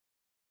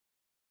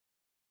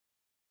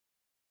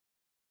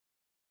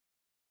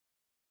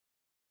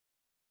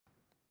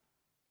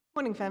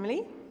Morning,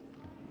 family.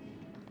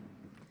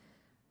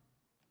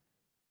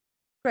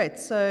 Great,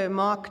 so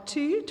Mark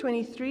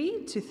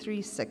 2:23 to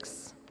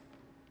 3:6.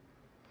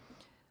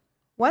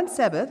 One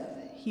Sabbath,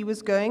 he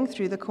was going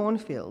through the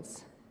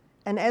cornfields,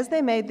 and as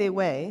they made their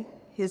way,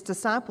 his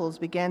disciples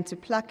began to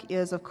pluck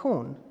ears of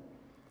corn.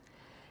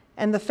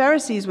 And the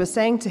Pharisees were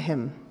saying to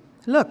him,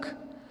 "Look,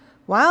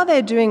 why are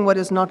they doing what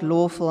is not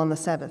lawful on the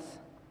Sabbath?"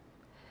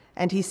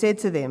 And he said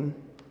to them,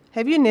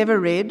 "Have you never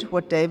read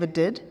what David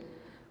did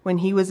when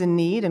he was in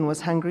need and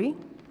was hungry,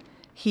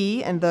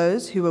 he and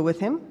those who were with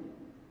him?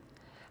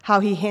 How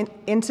he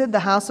entered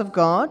the house of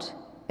God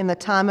in the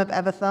time of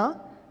Abiathar,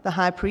 the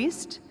high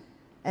priest,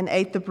 and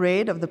ate the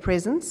bread of the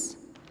presence,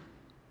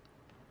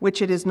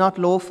 which it is not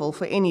lawful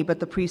for any but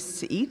the priests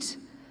to eat,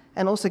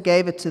 and also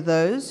gave it to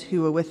those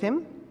who were with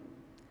him.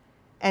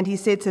 And he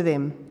said to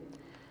them,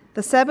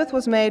 the Sabbath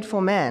was made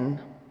for man,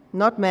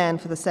 not man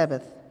for the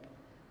Sabbath.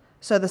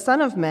 So the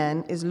Son of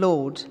Man is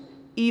Lord,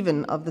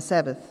 even of the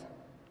Sabbath."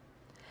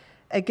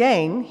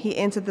 Again he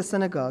entered the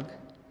synagogue,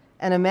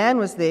 and a man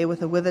was there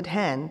with a withered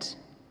hand.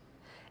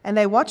 And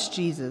they watched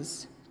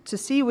Jesus to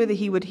see whether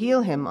he would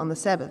heal him on the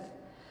Sabbath,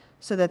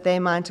 so that they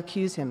might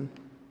accuse him.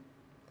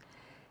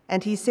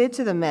 And he said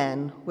to the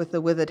man with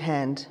the withered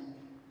hand,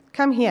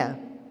 "Come here."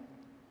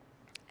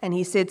 And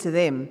he said to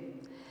them,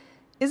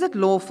 "Is it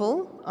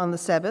lawful on the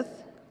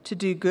Sabbath to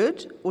do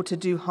good or to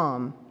do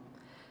harm,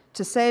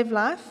 to save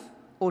life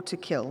or to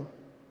kill?"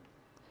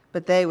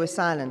 But they were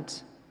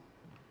silent.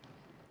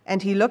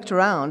 And he looked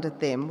around at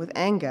them with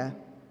anger,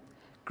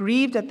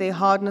 grieved at their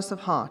hardness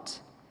of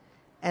heart,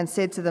 and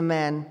said to the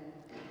man,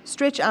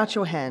 "Stretch out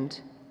your hand."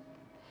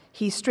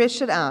 He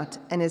stretched it out,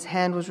 and his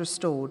hand was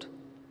restored.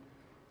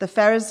 The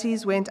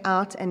Pharisees went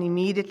out and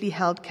immediately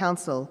held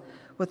counsel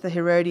with the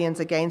Herodians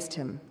against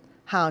him,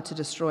 how to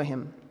destroy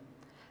him.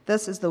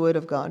 This is the word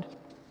of God.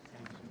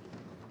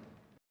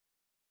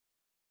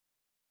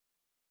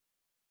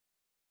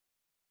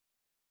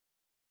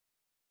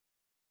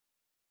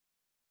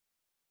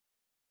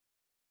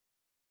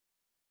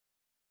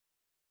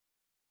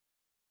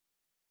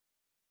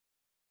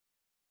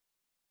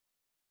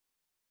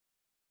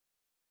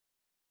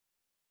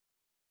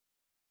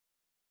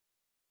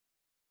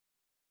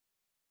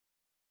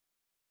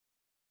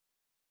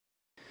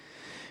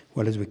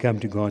 Well, as we come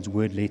to God's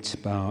word, let's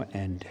bow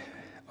and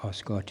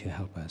ask God to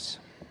help us.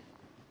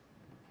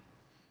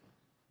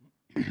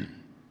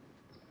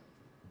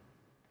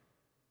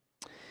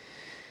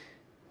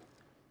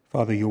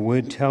 Father, your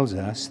word tells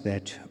us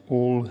that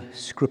all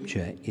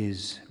Scripture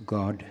is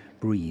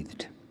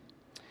God-breathed,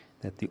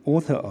 that the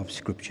author of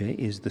Scripture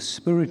is the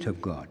Spirit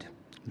of God,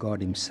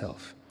 God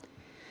himself.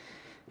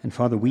 And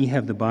Father, we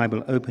have the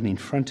Bible open in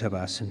front of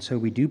us, and so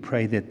we do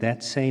pray that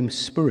that same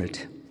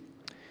Spirit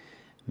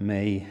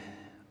may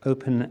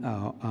open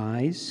our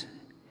eyes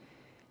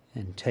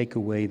and take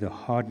away the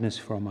hardness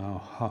from our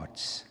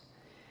hearts.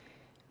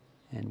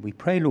 And we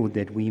pray, Lord,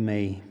 that we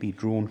may be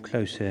drawn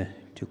closer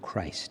to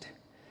Christ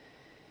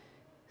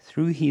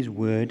through his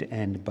word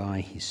and by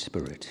his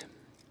Spirit.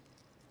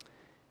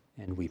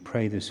 And we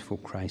pray this for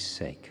Christ's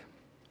sake.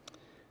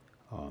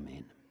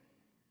 Amen.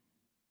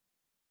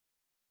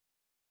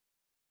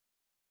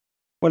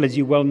 Well, as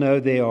you well know,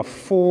 there are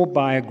 4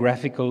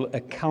 biographical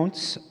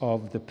accounts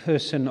of the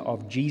person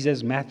of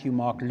Jesus: Matthew,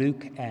 Mark,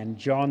 Luke, and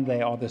John.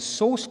 They are the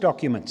source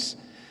documents,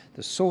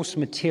 the source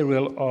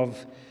material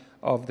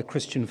of the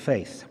Christian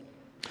faith.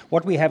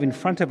 What we have in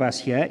front of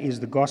us here is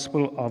the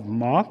Gospel of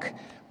Mark.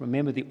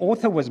 Remember, the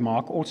author was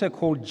Mark, also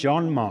called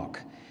John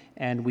Mark.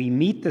 And we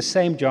meet the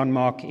same John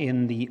Mark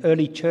in the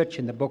early church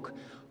in the book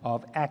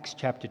of Acts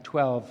chapter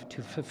 12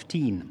 to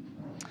 15.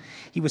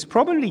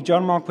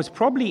 John Mark was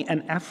probably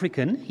an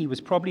African. He was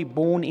probably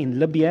born in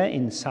Libya,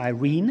 in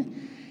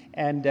Cyrene,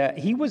 and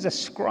he was a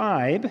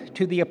scribe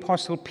to the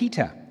Apostle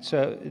Peter.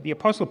 So the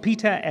Apostle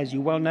Peter, as you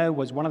well know,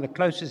 was one of the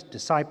closest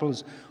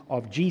disciples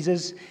of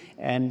Jesus,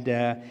 and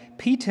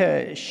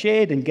Peter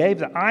shared and gave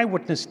the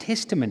eyewitness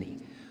testimony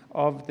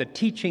of the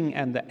teaching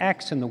and the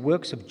acts and the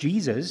works of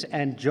Jesus,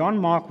 and John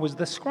Mark was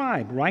the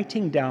scribe,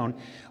 writing down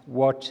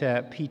what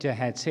Peter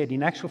had said.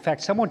 In actual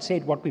fact, someone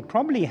said what we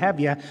probably have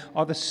here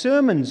are the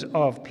sermons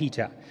of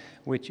Peter,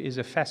 which is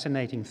a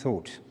fascinating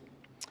thought.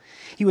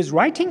 He was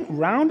writing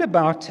round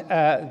about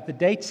the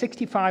date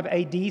 65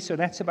 AD, so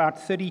that's about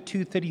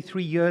 32,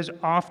 33 years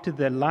after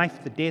the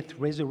life, the death,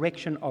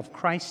 resurrection of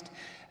Christ.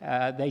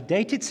 They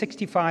dated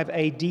 65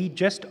 AD,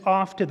 just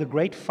after the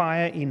Great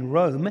Fire in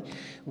Rome,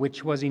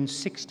 which was in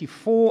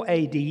 64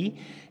 AD,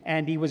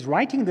 and he was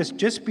writing this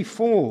just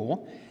before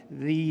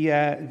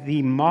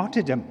the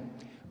martyrdom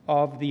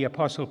of the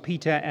Apostle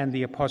Peter and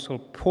the Apostle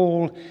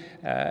Paul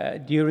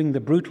during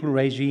the brutal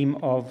regime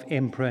of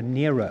Emperor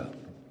Nero.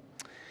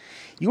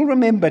 You'll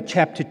remember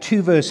chapter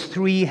 2, verse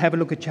 3. Have a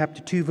look at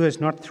chapter 2,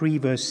 not 3,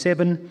 verse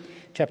 7.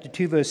 Chapter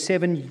 2, verse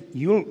 7,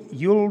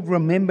 you'll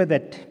remember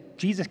that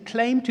Jesus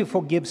claimed to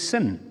forgive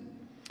sin.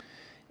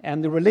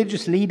 And the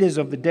religious leaders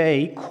of the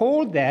day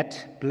called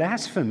that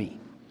blasphemy.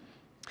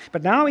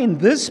 But now in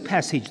this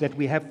passage that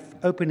we have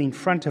open in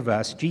front of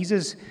us,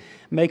 Jesus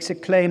makes a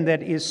claim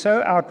that is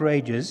so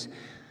outrageous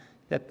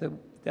that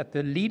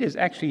the leaders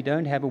actually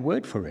don't have a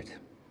word for it.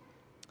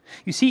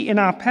 You see, in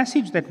our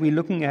passage that we're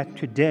looking at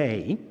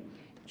today,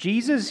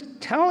 Jesus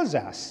tells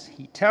us,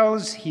 he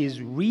tells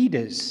his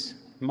readers,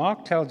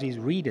 Mark tells his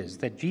readers,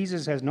 that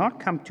Jesus has not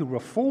come to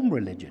reform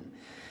religion.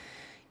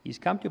 He's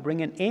come to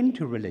bring an end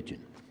to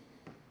religion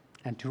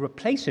and to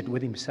replace it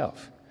with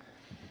himself.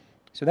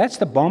 So that's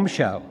the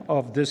bombshell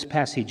of this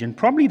passage. And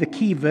probably the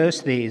key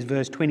verse there is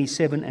verse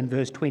 27 and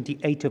verse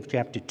 28 of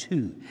chapter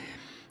 2.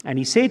 And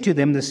he said to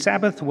them, the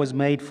Sabbath was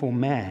made for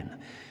man,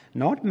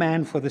 not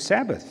man for the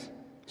Sabbath.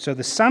 So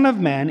the Son of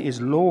Man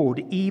is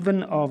Lord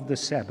even of the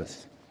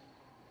Sabbath.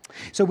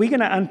 So we're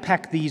going to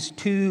unpack these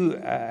two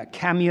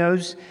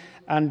cameos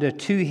under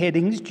two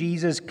headings.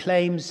 Jesus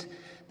claims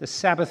the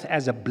Sabbath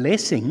as a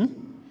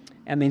blessing.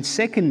 And then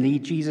secondly,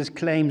 Jesus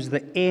claims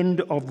the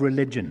end of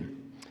religion.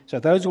 So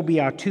those will be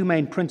our two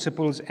main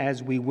principles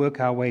as we work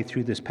our way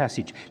through this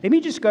passage. Let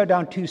me just go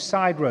down two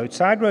side roads.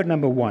 Side road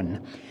number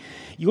one.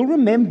 You'll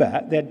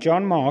remember that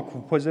John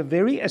Mark was a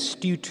very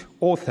astute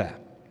author.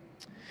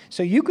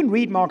 So you can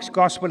read Mark's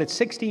Gospel. It's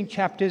 16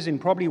 chapters in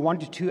probably 1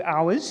 to 2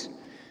 hours.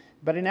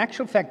 But in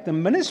actual fact, the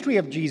ministry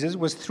of Jesus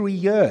was 3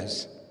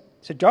 years.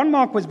 So John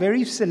Mark was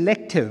very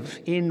selective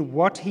in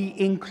what he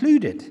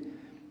included.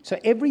 So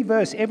every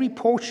verse, every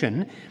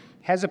portion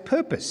has a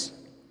purpose.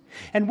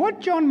 And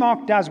what John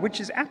Mark does,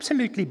 which is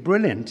absolutely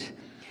brilliant,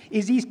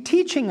 is he's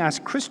teaching us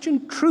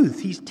Christian truth.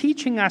 He's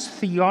teaching us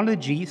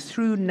theology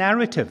through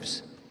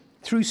narratives,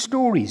 through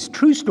stories,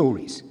 true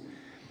stories,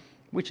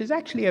 which is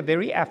actually a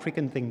very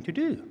African thing to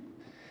do.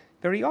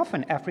 Very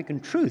often, African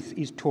truth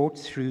is taught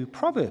through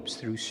proverbs,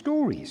 through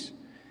stories.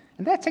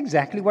 And that's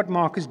exactly what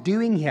Mark is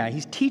doing here.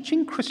 He's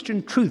teaching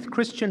Christian truth,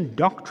 Christian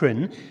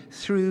doctrine,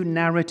 through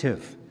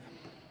narrative.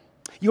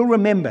 You'll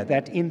remember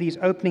that in these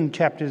opening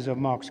chapters of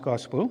Mark's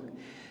Gospel,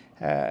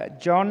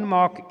 John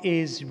Mark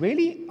is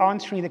really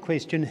answering the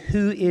question,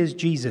 who is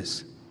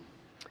Jesus?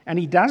 And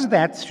he does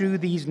that through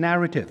these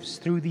narratives,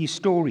 through these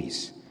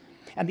stories.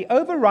 And the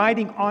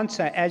overriding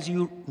answer as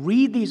you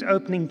read these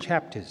opening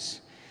chapters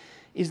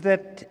is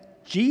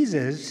that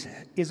Jesus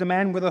is a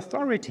man with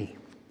authority,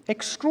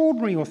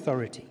 extraordinary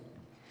authority.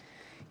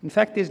 In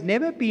fact, there's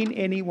never been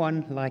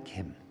anyone like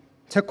him.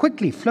 So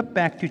quickly, flip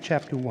back to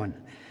chapter 1.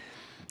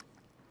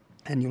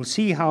 And you'll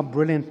see how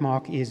brilliant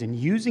Mark is in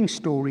using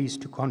stories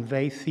to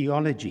convey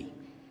theology.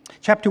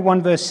 Chapter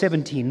 1, verse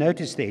 17,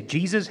 notice there,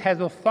 Jesus has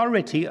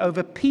authority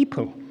over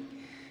people.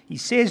 He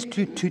says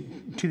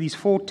to these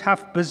 4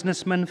 tough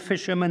businessmen,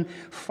 fishermen,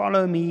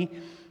 follow me,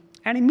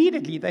 and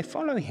immediately they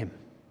follow him.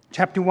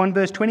 Chapter 1,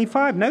 verse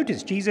 25,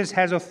 notice Jesus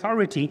has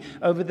authority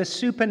over the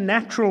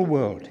supernatural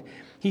world.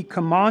 He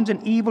commands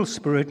an evil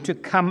spirit to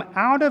come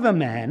out of a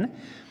man,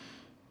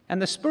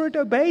 and the spirit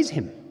obeys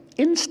him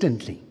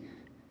instantly.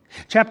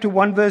 Chapter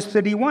 1, verse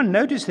 31,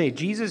 notice there,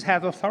 Jesus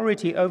has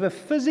authority over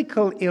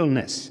physical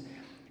illness.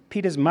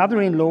 Peter's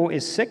mother-in-law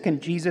is sick,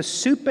 and Jesus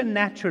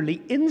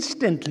supernaturally,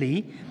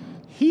 instantly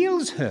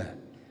heals her.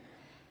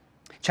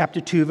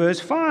 Chapter 2,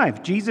 verse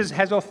 5, Jesus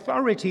has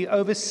authority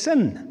over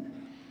sin.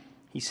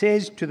 He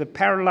says to the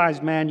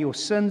paralyzed man, your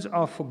sins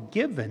are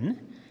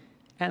forgiven,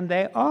 and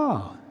they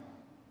are.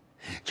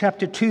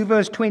 Chapter 2,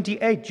 verse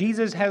 28,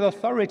 Jesus has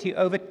authority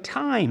over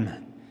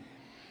time.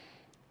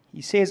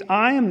 He says,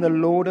 I am the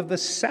Lord of the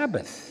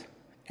Sabbath,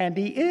 and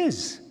he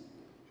is.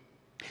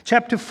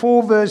 Chapter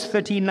 4, verse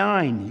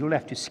 39, you'll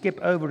have to skip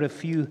over a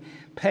few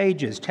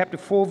pages. Chapter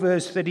 4,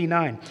 verse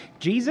 39,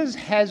 Jesus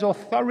has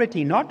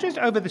authority not just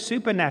over the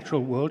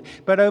supernatural world,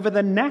 but over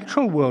the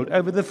natural world,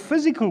 over the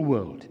physical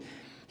world.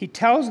 He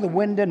tells the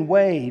wind and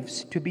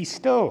waves to be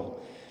still,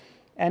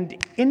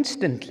 and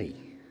instantly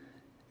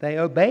they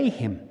obey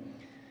him.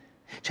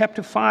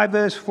 Chapter 5,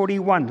 verse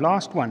 41,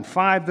 last one,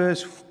 5,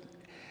 verse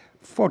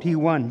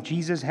 41,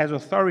 Jesus has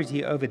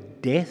authority over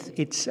death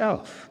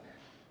itself.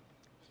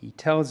 He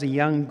tells a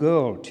young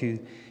girl to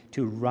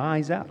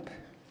rise up,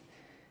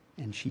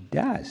 and she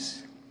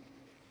does.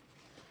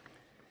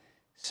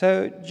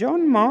 So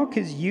John Mark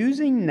is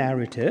using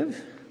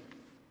narrative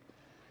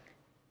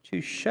to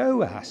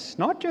show us,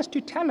 not just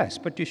to tell us,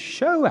 but to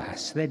show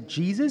us that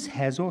Jesus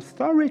has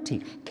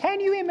authority. Can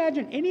you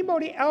imagine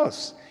anybody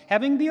else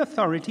having the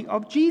authority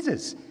of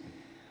Jesus?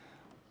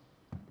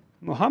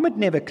 Muhammad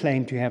never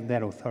claimed to have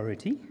that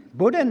authority.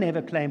 Buddha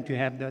never claimed to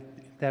have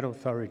that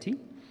authority.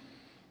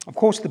 Of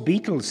course, the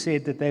Beatles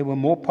said that they were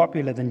more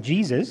popular than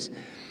Jesus,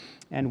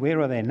 and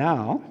where are they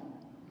now?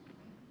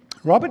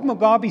 Robert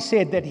Mugabe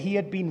said that he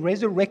had been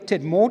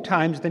resurrected more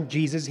times than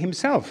Jesus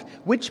himself,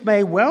 which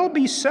may well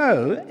be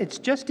so, it's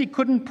just he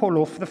couldn't pull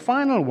off the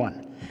final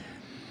one.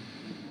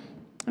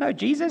 No,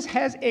 Jesus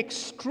has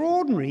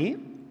extraordinary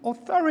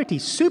authority,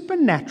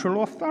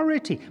 supernatural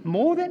authority,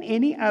 more than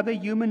any other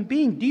human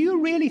being. Do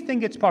you really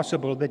think it's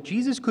possible that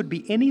Jesus could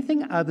be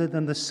anything other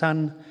than the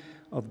Son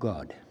of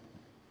God?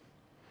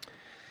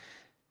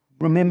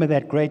 Remember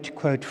that great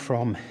quote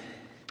from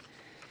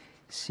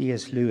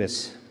C.S.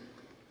 Lewis.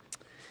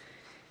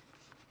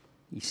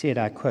 He said,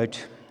 I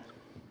quote,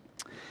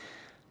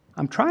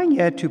 I'm trying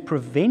here to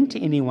prevent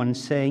anyone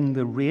saying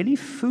the really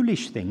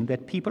foolish thing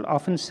that people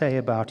often say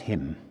about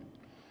him.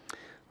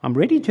 I'm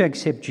ready to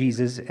accept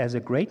Jesus as a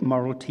great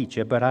moral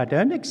teacher, but I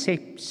don't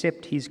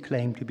accept his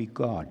claim to be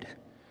God.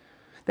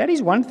 That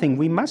is one thing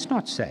we must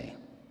not say.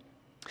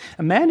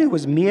 A man who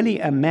was merely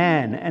a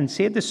man and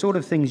said the sort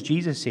of things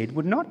Jesus said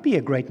would not be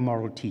a great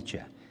moral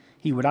teacher.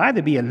 He would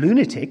either be a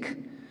lunatic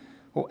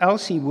or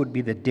else he would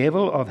be the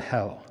devil of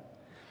hell.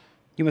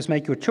 You must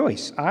make your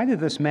choice. Either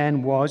this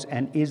man was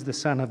and is the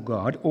Son of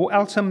God, or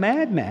else a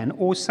madman,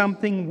 or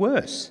something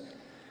worse.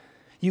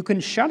 You can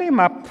shut him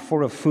up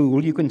for a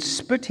fool, you can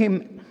spit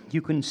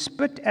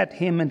at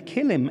him and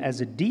kill him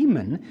as a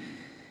demon,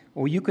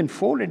 or you can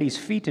fall at his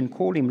feet and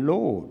call him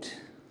Lord.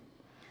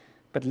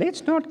 But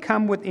let's not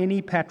come with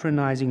any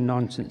patronizing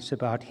nonsense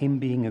about him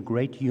being a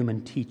great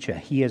human teacher.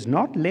 He has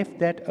not left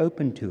that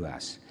open to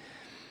us.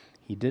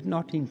 He did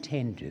not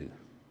intend to.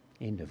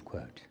 End of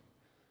quote.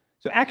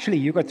 So actually,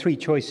 you've got three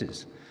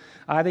choices.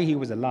 Either he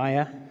was a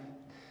liar,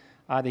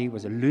 either he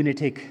was a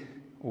lunatic,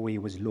 or he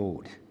was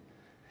Lord.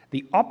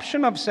 The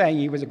option of saying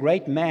he was a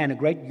great man, a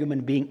great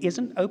human being,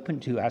 isn't open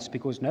to us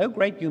because no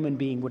great human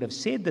being would have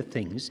said the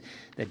things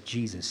that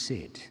Jesus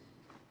said.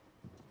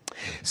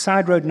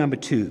 Side road number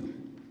 2.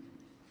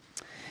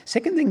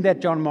 Second thing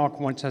that John Mark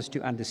wants us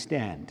to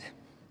understand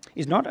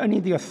is not only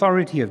the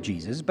authority of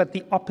Jesus, but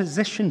the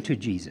opposition to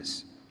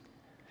Jesus.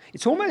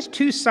 It's almost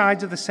two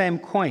sides of the same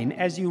coin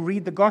as you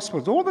read the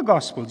Gospels. All the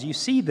Gospels, you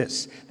see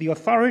this, the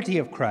authority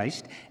of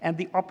Christ and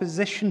the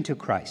opposition to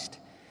Christ.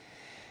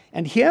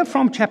 And here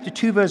from chapter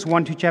 2, verse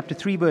 1 to chapter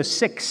 3, verse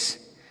 6,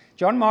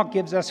 John Mark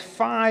gives us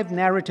 5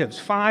 narratives,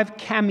 5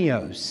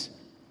 cameos,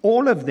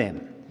 all of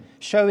them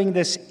showing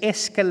this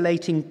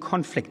escalating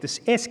conflict, this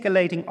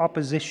escalating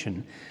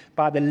opposition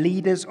by the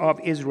leaders of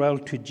Israel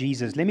to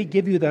Jesus. Let me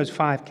give you those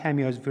 5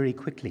 cameos very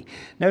quickly.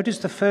 Notice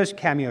the first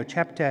cameo,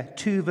 chapter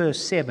 2,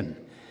 verse 7.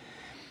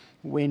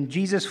 When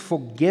Jesus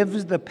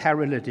forgives the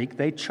paralytic,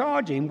 they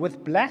charge him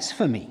with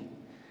blasphemy.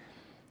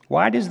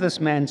 Why does this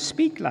man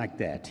speak like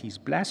that? He's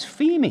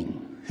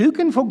blaspheming. Who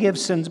can forgive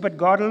sins but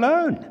God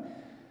alone?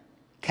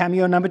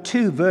 Cameo number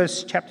 2,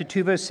 chapter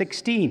 2, verse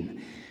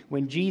 16.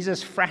 When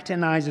Jesus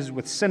fraternizes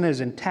with sinners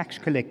and tax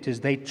collectors,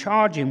 they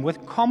charge him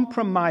with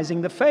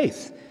compromising the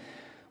faith.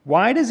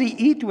 Why does he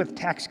eat with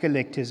tax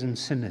collectors and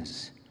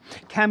sinners?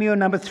 Cameo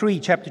number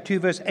 3, chapter 2,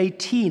 verse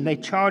 18, they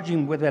charge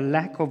him with a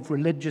lack of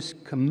religious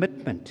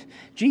commitment.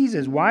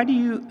 Jesus, why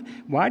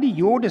do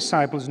your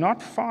disciples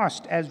not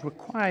fast as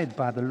required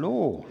by the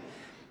law?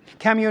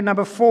 Cameo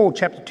number 4,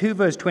 chapter 2,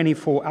 verse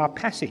 24, our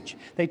passage.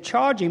 They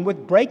charge him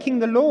with breaking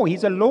the law.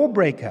 He's a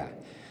lawbreaker.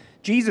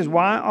 Jesus,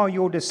 why are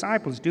your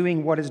disciples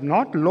doing what is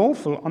not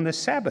lawful on the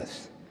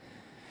Sabbath?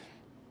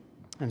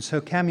 And so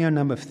cameo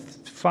number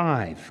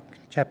 5,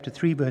 chapter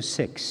 3, verse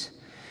 6.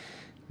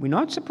 We're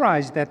not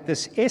surprised that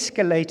this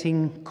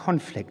escalating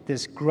conflict,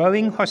 this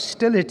growing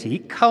hostility,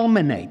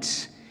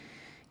 culminates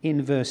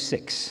in verse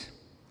 6.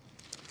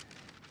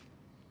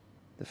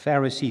 The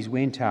Pharisees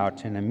went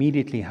out and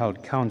immediately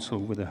held counsel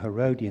with the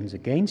Herodians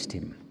against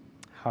him,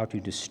 how to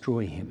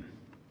destroy him.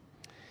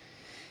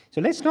 So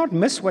let's not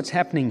miss what's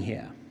happening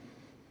here.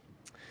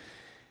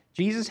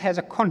 Jesus has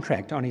a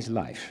contract on his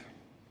life.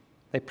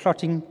 They're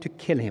plotting to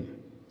kill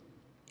him.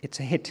 It's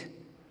a hit.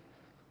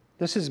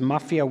 This is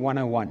Mafia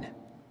 101.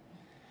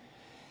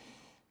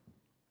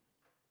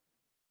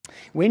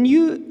 When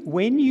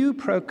you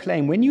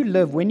proclaim, when you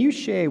live, when you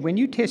share, when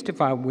you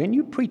testify, when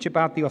you preach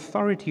about the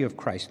authority of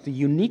Christ, the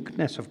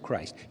uniqueness of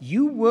Christ,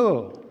 you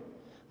will,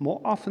 more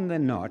often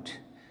than not,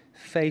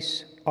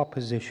 face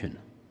opposition.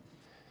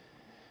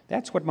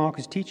 That's what Mark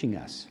is teaching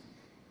us.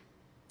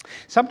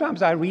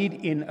 Sometimes I read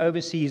in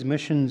overseas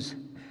missions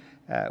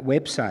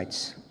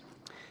websites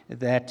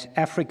that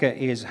Africa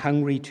is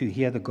hungry to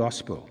hear the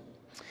gospel.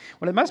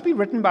 Well, it must be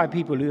written by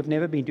people who have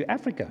never been to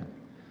Africa,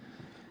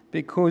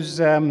 because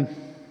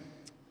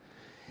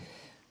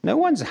no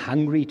one's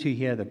hungry to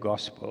hear the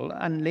gospel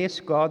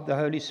unless God, the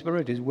Holy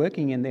Spirit, is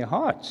working in their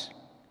hearts.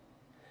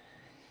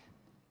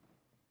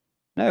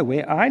 No,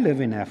 where I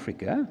live in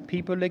Africa,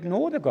 people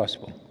ignore the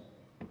gospel.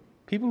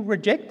 People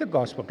reject the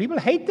gospel. People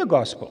hate the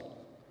gospel.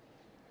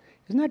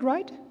 Isn't that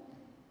right?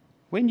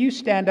 When you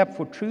stand up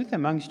for truth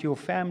amongst your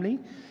family,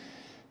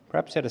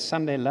 perhaps at a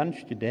Sunday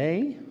lunch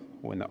today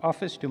or in the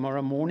office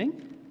tomorrow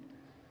morning,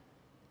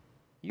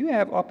 you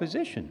have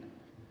opposition.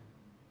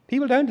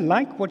 People don't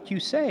like what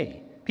you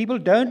say. People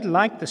don't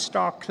like the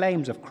stark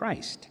claims of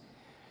Christ.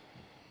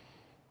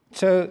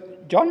 So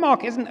John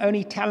Mark isn't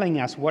only telling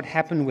us what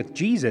happened with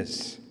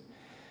Jesus,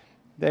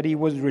 that he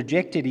was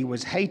rejected, he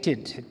was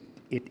hated,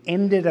 it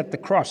ended at the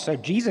cross. So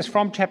Jesus,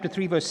 from chapter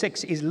 3, verse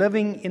 6, is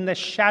living in the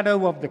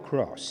shadow of the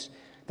cross.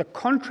 The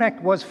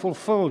contract was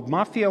fulfilled.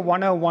 Mafia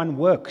 101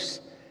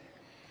 works.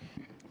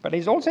 But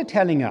he's also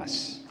telling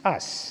us,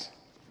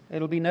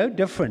 it'll be no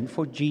different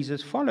for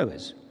Jesus'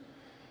 followers.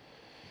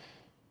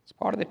 It's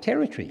part of the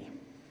territory.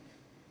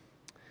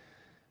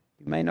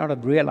 You may not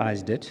have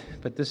realized it,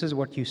 but this is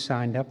what you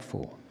signed up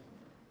for.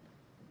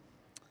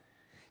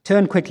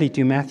 Turn quickly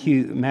to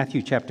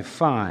Matthew chapter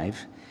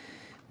 5,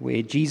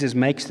 where Jesus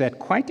makes that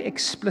quite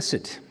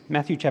explicit.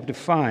 Matthew chapter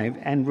 5.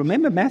 And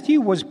remember,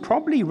 Matthew was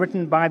probably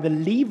written by the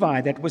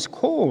Levi that was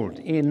called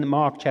in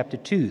Mark chapter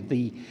 2,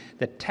 the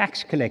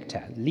tax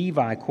collector,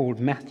 Levi called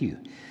Matthew.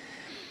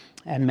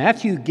 And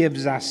Matthew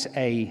gives us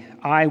an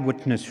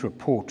eyewitness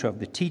report of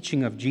the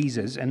teaching of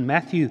Jesus, and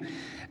Matthew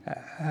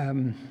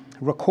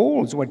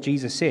recalls what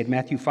Jesus said.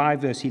 Matthew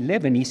 5, verse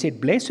 11, he said,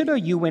 "Blessed are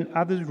you when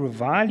others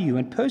revile you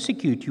and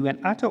persecute you and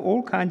utter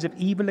all kinds of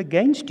evil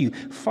against you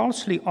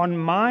falsely on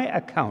my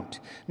account."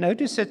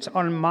 Notice it's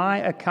on my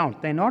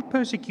account. They're not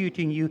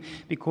persecuting you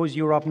because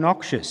you're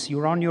obnoxious,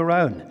 you're on your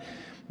own.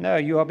 No,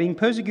 you are being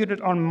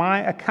persecuted on my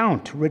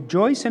account.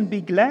 Rejoice and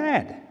be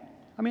glad.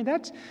 I mean,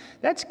 that's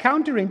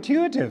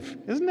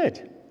counterintuitive, isn't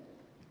it?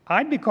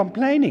 I'd be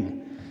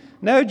complaining.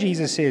 No,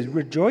 Jesus says,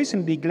 "Rejoice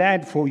and be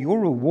glad, for your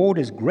reward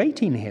is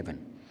great in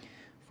heaven.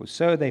 For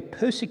so they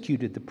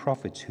persecuted the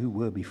prophets who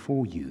were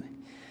before you."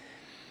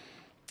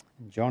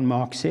 John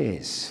Mark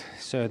says,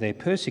 "So they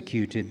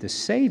persecuted the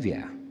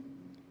Savior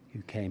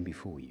who came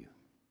before you."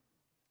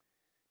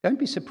 Don't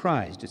be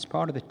surprised. It's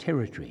part of the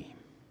territory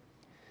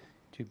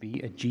to be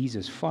a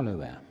Jesus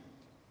follower.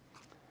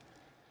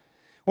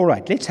 All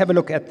right, let's have a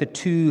look at the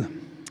two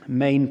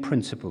main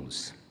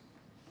principles.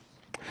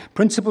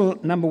 Principle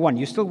number one,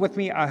 you still with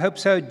me? I hope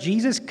so.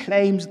 Jesus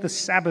claims the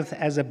Sabbath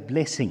as a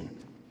blessing.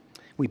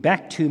 We're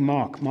back to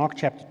Mark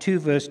chapter 2,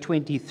 verse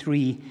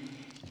 23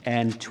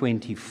 and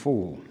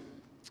 24.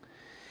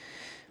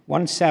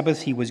 One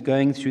Sabbath he was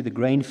going through the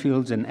grain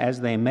fields, and as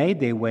they made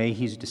their way,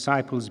 his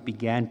disciples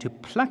began to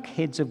pluck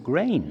heads of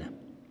grain.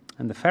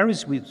 And the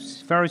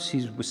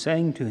Pharisees were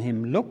saying to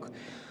him, "Look,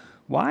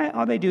 why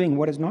are they doing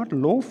what is not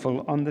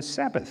lawful on the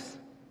Sabbath?"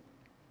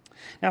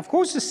 Now, of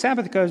course, the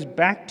Sabbath goes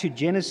back to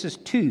Genesis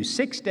 2,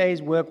 6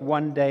 days work,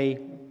 1 day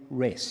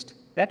rest.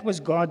 That was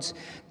God's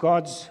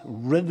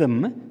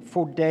rhythm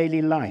for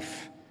daily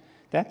life.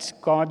 That's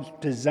God's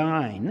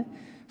design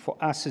for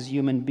us as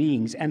human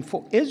beings. And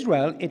for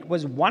Israel, it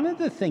was one of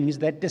the things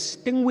that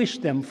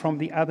distinguished them from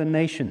the other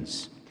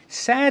nations.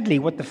 Sadly,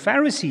 what the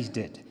Pharisees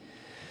did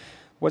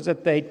was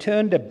that they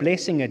turned a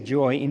blessing, a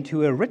joy,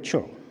 into a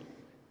ritual,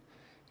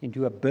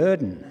 into a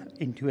burden,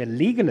 into a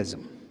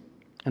legalism.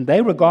 And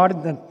they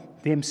regarded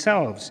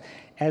themselves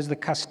as the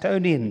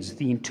custodians,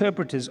 the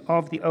interpreters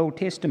of the Old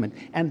Testament.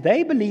 And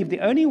they believed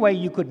the only way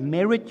you could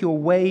merit your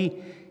way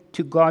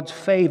to God's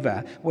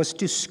favor was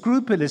to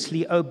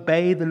scrupulously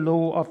obey the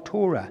law of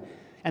Torah.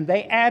 And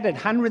they added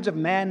hundreds of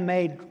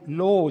man-made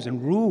laws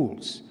and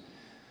rules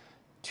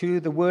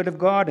to the Word of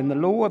God and the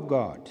law of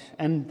God.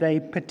 And they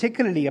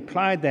particularly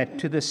applied that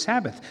to the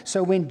Sabbath.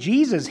 So when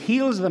Jesus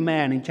heals the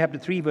man in chapter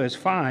 3, verse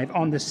 5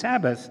 on the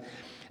Sabbath,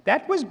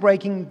 that was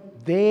breaking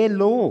their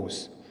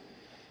laws.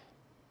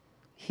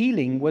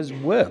 Healing was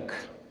work.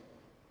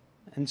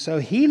 And so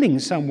healing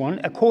someone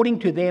according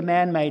to their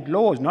man-made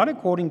laws, not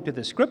according to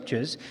the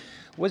Scriptures,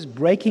 was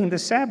breaking the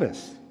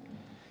Sabbath.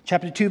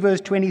 Chapter 2,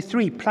 verse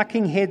 23,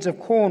 plucking heads of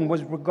corn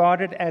was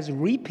regarded as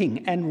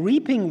reaping, and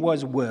reaping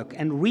was work,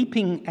 and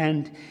reaping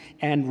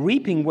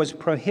was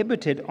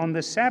prohibited on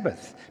the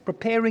Sabbath.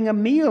 Preparing a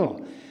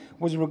meal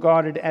was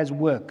regarded as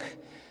work,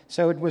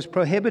 so it was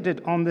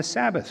prohibited on the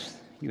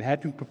Sabbath. You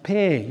had to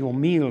prepare your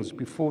meals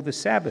before the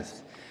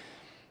Sabbath.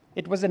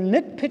 It was a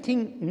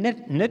nitpicking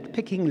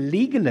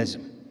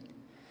legalism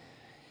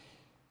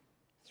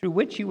through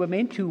which you were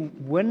meant to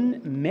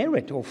win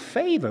merit or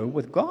favor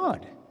with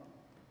God.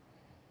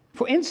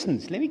 For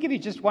instance, let me give you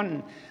just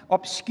one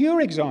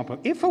obscure example.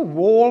 If a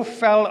wall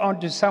fell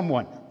onto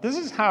someone, this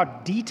is how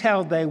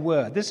detailed they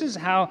were. This is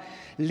how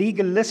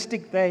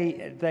legalistic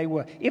they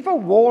were. If a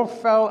wall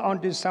fell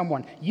onto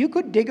someone, you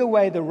could dig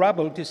away the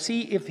rubble to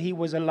see if he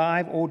was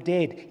alive or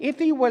dead. If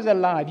he was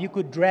alive, you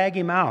could drag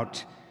him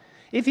out.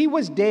 If he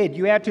was dead,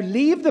 you had to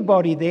leave the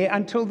body there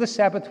until the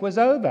Sabbath was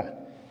over.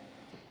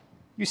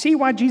 You see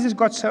why Jesus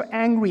got so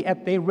angry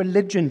at their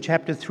religion,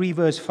 chapter 3,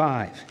 verse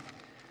 5.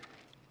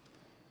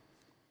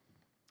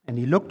 And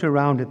he looked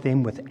around at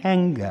them with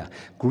anger,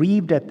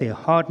 grieved at their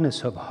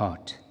hardness of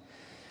heart.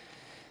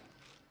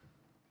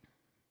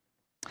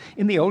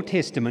 In the Old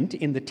Testament,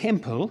 in the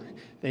temple,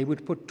 they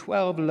would put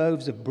 12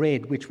 loaves of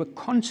bread which were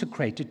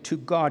consecrated to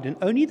God, and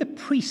only the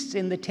priests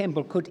in the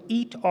temple could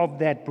eat of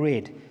that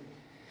bread.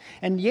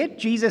 And yet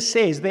Jesus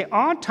says there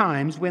are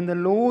times when the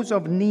laws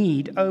of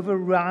need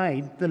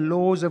override the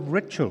laws of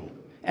ritual,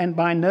 and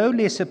by no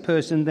less a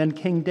person than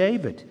King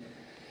David.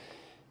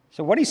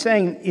 So what he's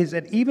saying is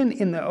that even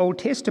in the Old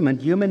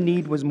Testament, human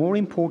need was more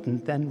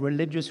important than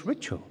religious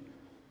ritual.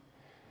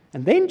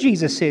 And then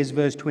Jesus says,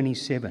 verse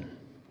 27,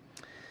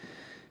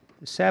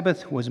 "The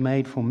Sabbath was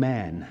made for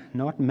man,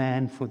 not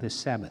man for the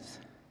Sabbath.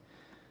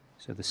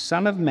 So the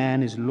Son of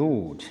Man is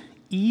Lord,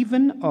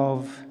 even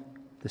of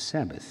the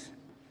Sabbath."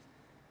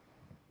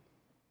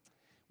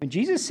 When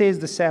Jesus says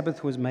the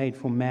Sabbath was made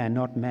for man,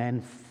 not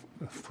man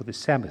for the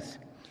Sabbath,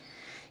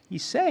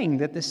 he's saying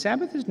that the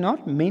Sabbath is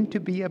not meant to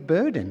be a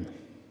burden.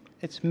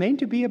 It's meant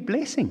to be a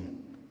blessing.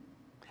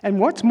 And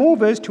what's more,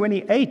 verse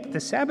 28,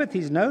 the Sabbath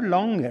is no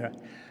longer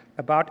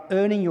about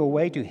earning your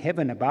way to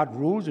heaven, about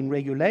rules and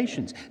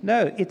regulations.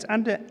 No, it's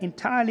under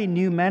entirely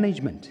new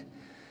management.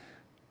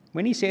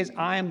 When he says,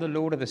 I am the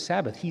Lord of the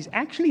Sabbath, he's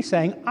actually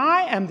saying,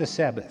 I am the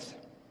Sabbath.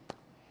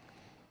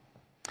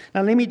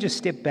 Now, let me just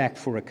step back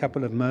for a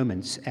couple of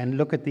moments and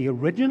look at the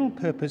original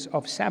purpose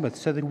of Sabbath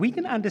so that we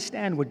can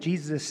understand what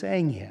Jesus is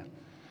saying here.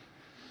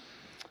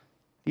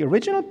 The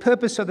original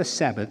purpose of the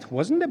Sabbath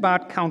wasn't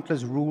about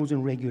countless rules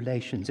and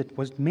regulations. It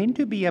was meant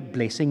to be a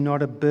blessing,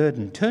 not a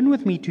burden. Turn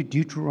with me to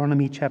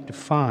Deuteronomy chapter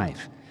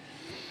 5.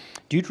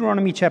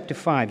 Deuteronomy chapter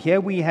 5. Here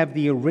we have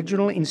the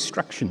original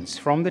instructions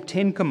from the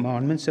Ten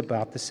Commandments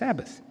about the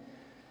Sabbath.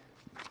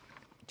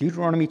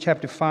 Deuteronomy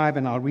chapter 5,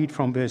 and I'll read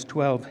from verse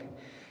 12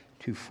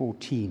 to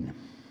 14.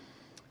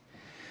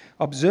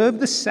 Observe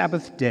the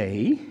Sabbath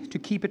day to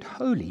keep it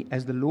holy,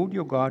 as the Lord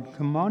your God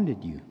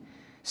commanded you.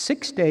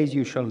 6 days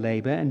you shall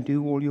labor and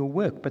do all your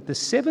work, but the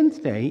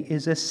seventh day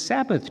is a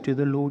Sabbath to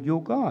the Lord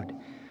your God.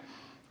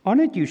 On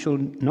it you shall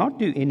not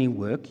do any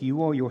work,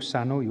 you or your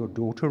son or your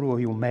daughter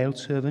or your male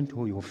servant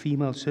or your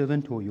female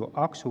servant or your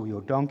ox or your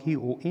donkey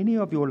or any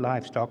of your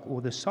livestock or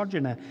the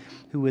sojourner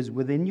who is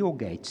within your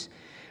gates,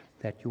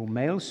 that your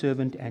male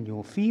servant and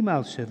your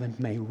female servant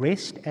may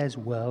rest as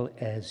well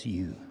as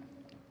you.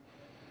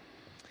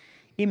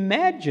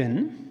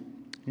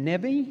 Imagine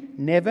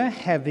never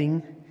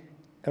having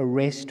a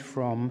rest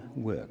from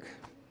work.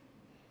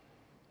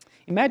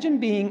 Imagine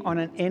being on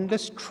an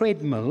endless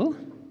treadmill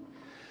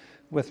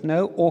with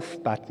no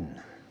off button.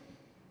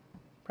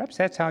 Perhaps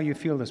that's how you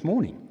feel this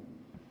morning.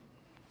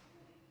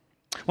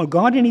 Well,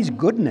 God in his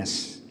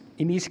goodness,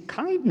 in his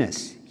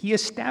kindness, he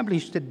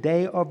established a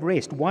day of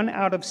rest, 1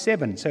 out of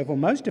 7. So for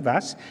most of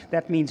us,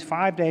 that means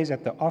 5 days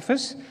at the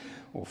office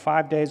or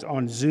 5 days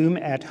on Zoom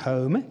at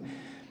home.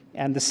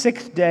 And the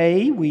 6th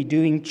day, we're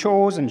doing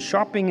chores and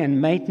shopping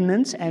and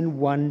maintenance, and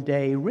 1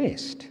 day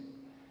rest.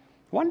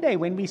 1 day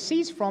when we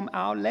cease from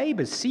our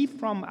labors, cease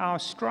from our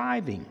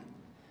striving.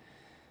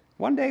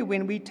 1 day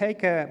when we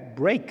take a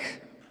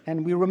break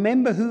and we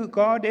remember who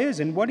God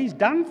is and what he's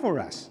done for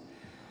us.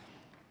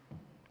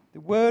 The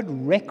word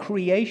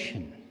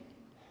recreation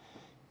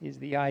is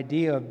the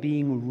idea of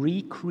being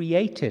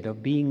recreated,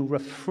 of being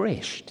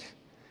refreshed,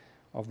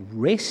 of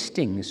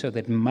resting so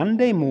that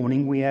Monday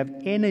morning we have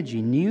energy,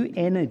 new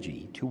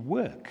energy to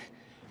work.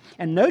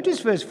 And notice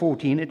verse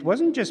 14, it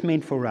wasn't just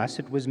meant for us,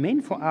 it was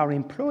meant for our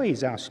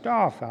employees, our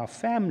staff, our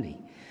family.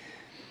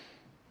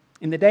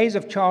 In the days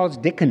of Charles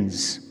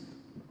Dickens,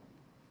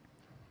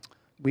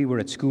 we were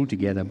at school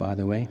together, by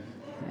the way,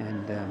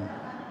 and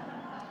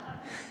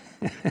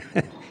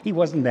he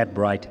wasn't that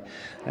bright.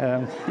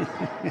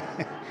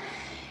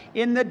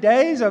 In the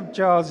days of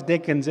Charles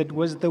Dickens, it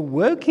was the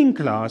working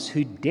class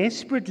who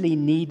desperately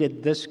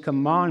needed this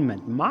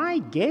commandment. My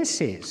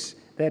guess is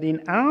that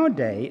in our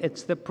day,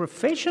 it's the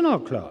professional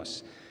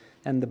class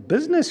and the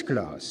business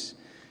class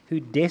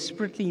who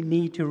desperately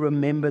need to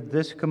remember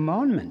this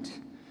commandment.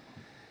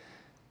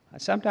 I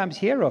sometimes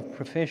hear of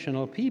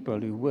professional people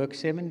who work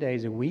 7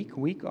 days a week,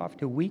 week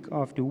after week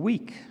after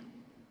week.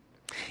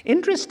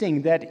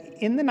 Interesting that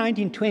in the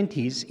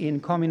 1920s in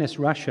communist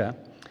Russia,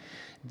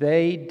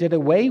 they did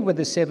away with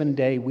the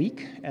 7-day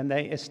week and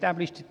they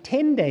established a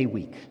 10-day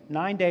week,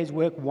 9 days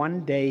work,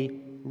 1 day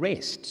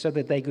rest, so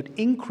that they could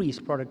increase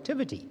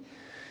productivity.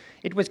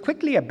 It was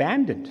quickly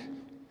abandoned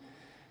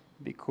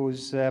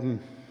because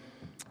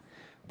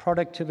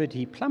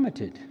productivity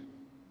plummeted,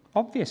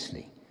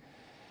 obviously.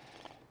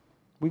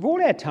 We've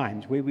all had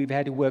times where we've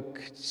had to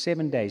work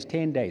 7 days,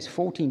 10 days,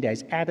 14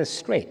 days at a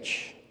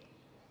stretch,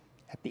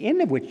 at the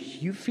end of which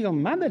you feel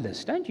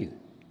motherless, don't you?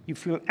 You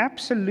feel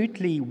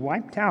absolutely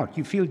wiped out.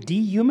 You feel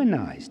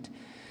dehumanized.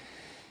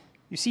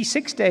 You see,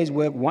 6 days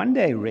work, 1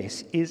 day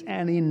rest is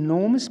an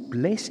enormous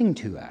blessing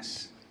to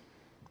us.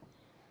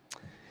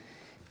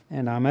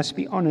 And I must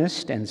be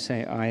honest and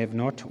say I have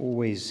not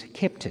always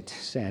kept it,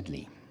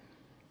 sadly.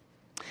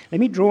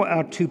 Let me draw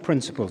out 2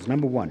 principles.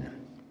 Number 1,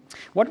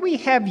 what we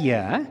have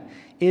here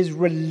is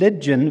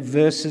religion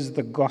versus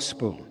the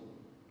gospel.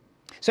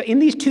 So in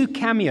these 2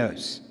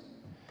 cameos,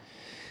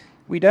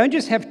 we don't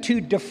just have 2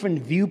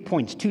 different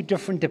viewpoints, 2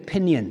 different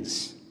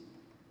opinions.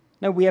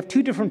 No, we have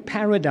 2 different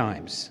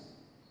paradigms.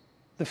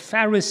 The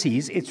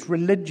Pharisees, it's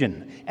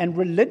religion. And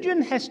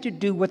religion has to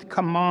do with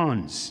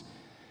commands.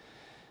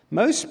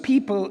 Most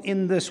people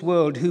in this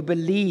world who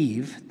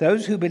believe,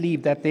 those who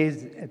believe that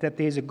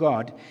there's a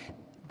God,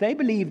 they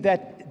believe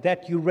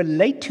that you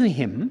relate to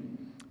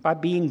him by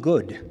being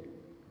good.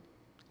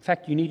 In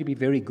fact, you need to be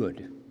very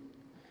good.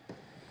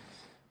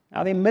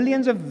 Now, there are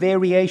millions of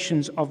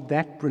variations of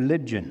that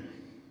religion.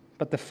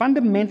 But the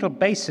fundamental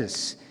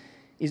basis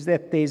is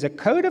that there's a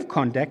code of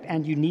conduct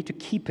and you need to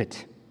keep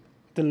it.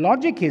 The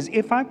logic is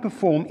if I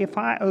perform, if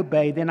I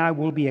obey, then I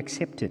will be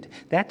accepted.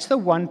 That's the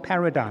one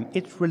paradigm.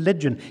 It's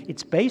religion.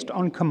 It's based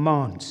on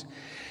commands.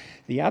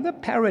 The other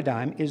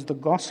paradigm is the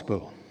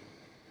gospel,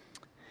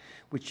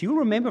 which you'll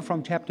remember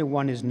from chapter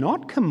 1 is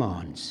not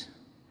commands.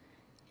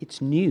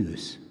 It's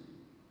news.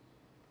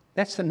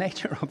 That's the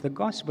nature of the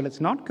gospel. It's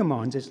not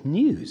commands, it's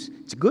news.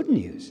 It's good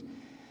news.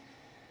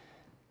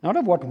 Not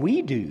of what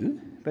we do,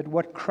 but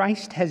what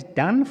Christ has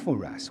done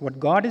for us, what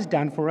God has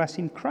done for us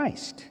in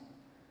Christ.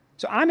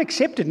 So I'm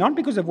accepted not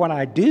because of what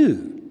I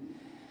do.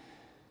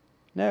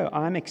 No,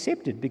 I'm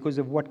accepted because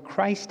of what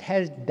Christ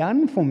has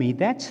done for me.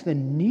 That's the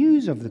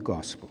news of the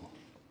gospel.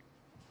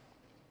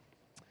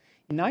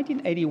 In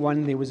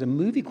 1981, there was a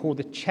movie called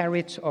The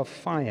Chariots of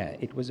Fire.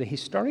 It was a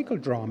historical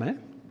drama,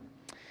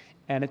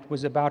 and it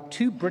was about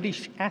two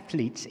British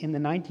athletes in the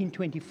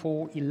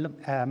 1924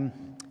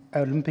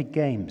 Olympic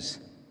Games.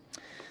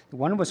 The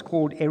one was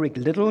called Eric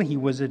Liddell. He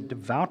was a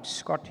devout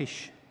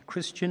Scottish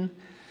Christian,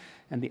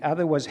 and the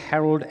other was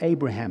Harold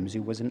Abrahams,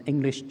 who was an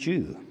English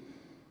Jew.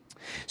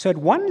 So at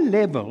one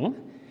level,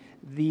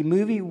 the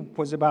movie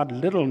was about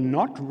Liddell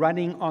not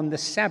running on the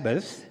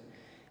Sabbath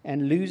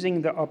and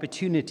losing the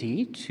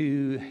opportunity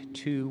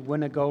to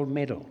win a gold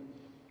medal.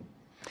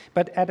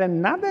 But at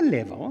another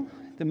level,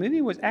 the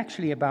movie was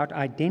actually about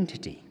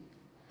identity.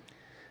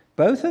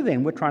 Both of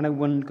them were trying to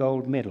win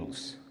gold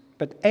medals,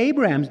 but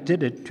Abraham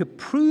did it to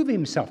prove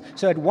himself.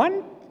 So at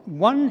one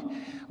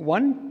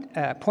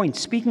point,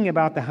 speaking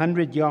about the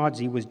 100 yards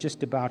he was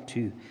just about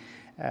to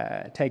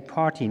take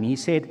part in, he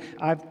said,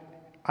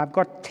 I've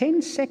got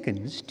 10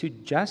 seconds to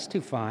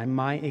justify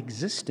my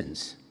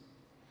existence.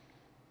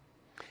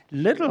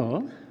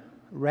 Liddell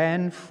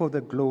ran for the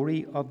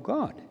glory of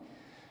God.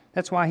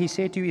 That's why he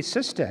said to his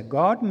sister,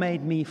 God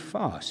made me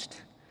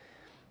fast,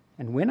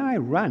 and when I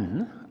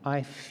run,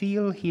 I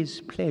feel his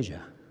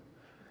pleasure.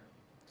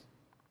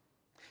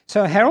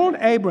 So Harold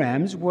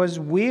Abrahams was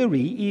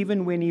weary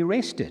even when he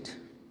rested.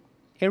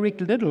 Eric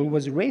Liddell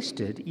was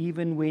rested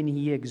even when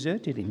he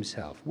exerted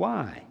himself.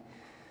 Why?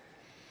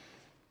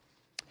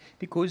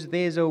 Because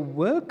there's a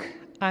work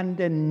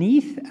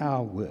underneath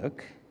our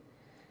work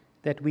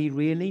that we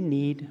really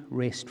need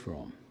rest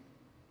from.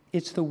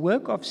 It's the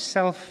work of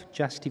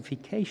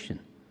self-justification.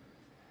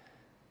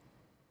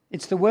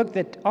 It's the work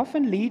that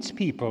often leads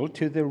people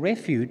to the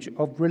refuge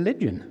of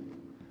religion,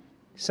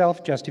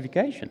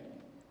 self-justification.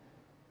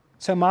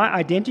 So my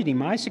identity,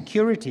 my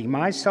security,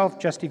 my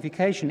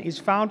self-justification is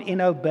found in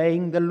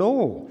obeying the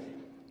law.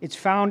 It's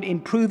found in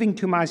proving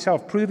to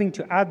myself, proving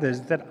to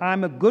others that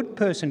I'm a good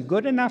person,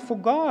 good enough for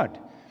God.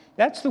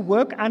 That's the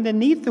work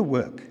underneath the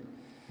work.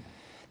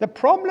 The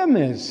problem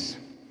is,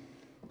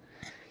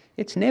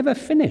 it's never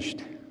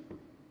finished.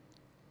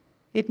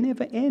 It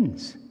never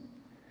ends.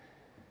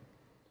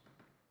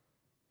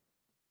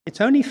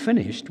 It's only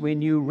finished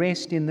when you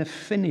rest in the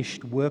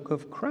finished work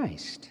of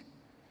Christ.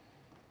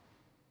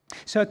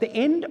 So at the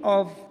end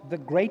of the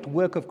great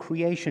work of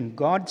creation,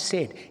 God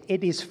said,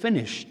 "It is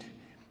finished,"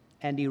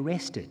 and he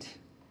rested.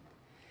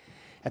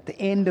 At the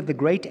end of the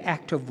great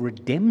act of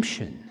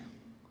redemption,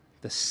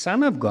 the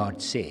Son of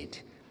God said,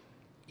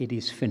 "It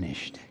is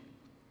finished,"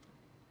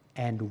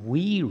 and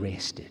we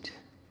rested.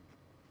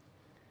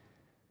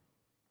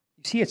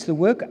 You see, it's the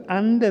work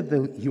under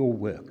your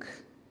work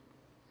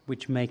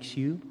which makes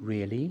you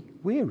really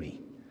weary.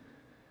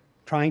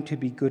 Trying to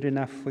be good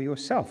enough for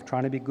yourself,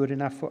 trying to be good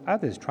enough for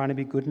others, trying to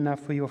be good enough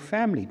for your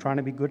family, trying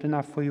to be good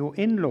enough for your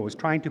in-laws,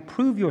 trying to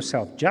prove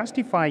yourself,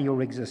 justify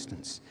your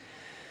existence.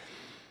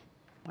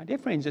 My dear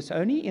friends, it's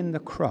only in the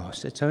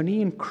cross, it's only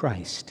in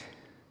Christ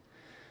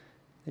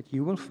that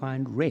you will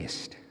find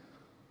rest.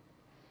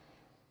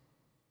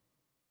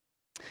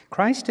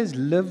 Christ has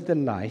lived the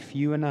life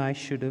you and I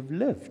should have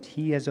lived.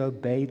 He has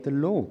obeyed the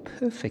law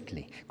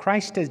perfectly.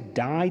 Christ has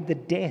died the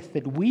death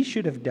that we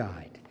should have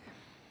died.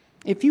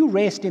 If you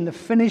rest in the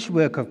finished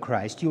work of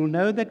Christ, you'll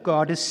know that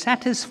God is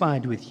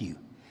satisfied with you,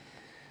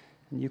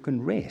 and you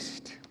can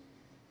rest.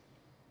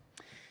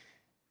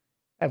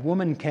 A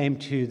woman came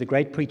to the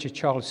great preacher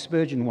Charles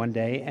Spurgeon one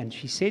day, and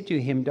she said to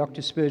him,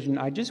 "Dr. Spurgeon,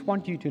 I just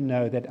want you to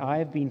know that I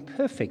have been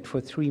perfect for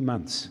 3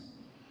 months."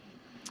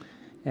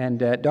 And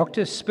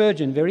Dr.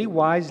 Spurgeon very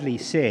wisely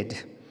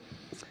said,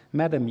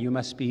 "Madam, you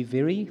must be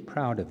very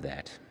proud of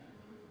that."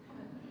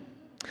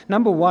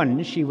 Number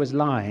one, she was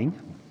lying.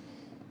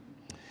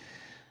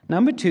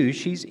 Number two,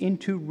 she's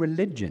into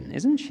religion,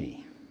 isn't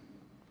she?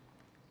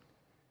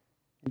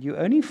 And you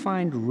only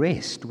find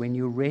rest when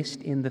you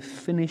rest in the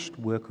finished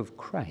work of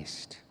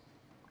Christ.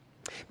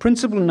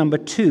 Principle number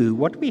two,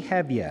 what we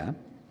have here,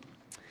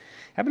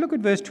 have a look at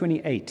verse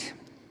 28.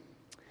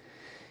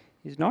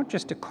 Is not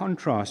just a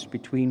contrast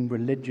between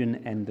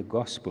religion and the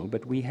gospel,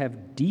 but we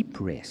have deep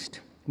rest.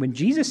 When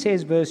Jesus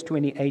says, verse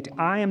 28,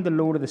 "I am the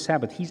Lord of the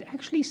Sabbath," he's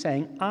actually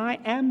saying, "I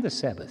am the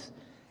Sabbath."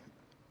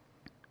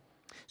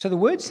 So the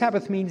word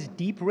Sabbath means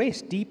deep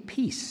rest, deep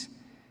peace,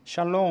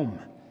 shalom,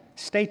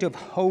 state of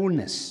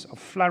wholeness, of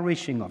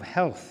flourishing, of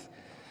health.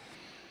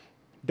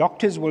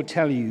 Doctors will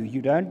tell you,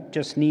 you don't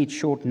just need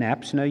short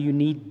naps, no, you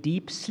need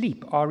deep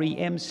sleep,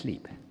 REM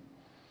sleep.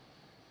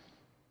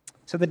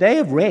 So the day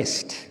of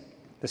rest,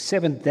 the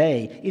seventh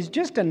day, is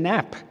just a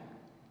nap.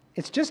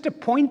 It's just a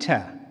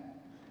pointer.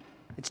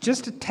 It's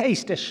just a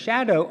taste, a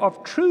shadow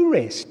of true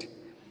rest.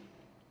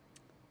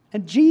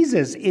 And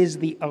Jesus is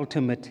the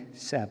ultimate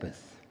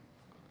Sabbath.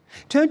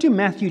 Turn to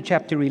Matthew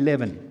chapter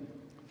 11.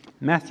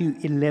 Matthew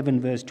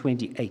 11, verse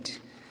 28.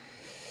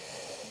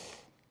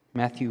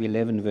 Matthew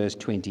 11, verse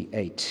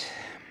 28.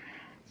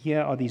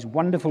 Here are these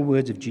wonderful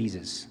words of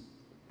Jesus.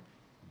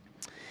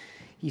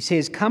 He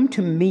says, "Come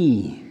to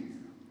me,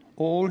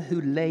 all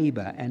who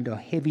labor and are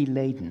heavy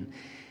laden,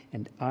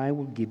 and I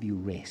will give you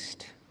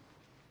rest."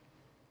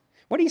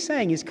 What he's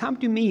saying is, come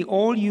to me,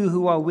 all you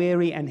who are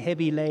weary and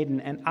heavy laden,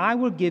 and I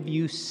will give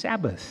you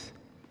Sabbath.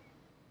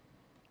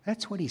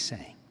 That's what he's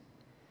saying.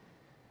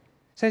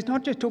 So he's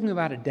not just talking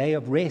about a day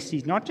of rest.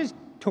 He's not just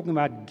talking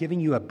about giving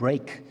you a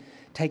break,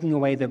 taking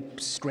away the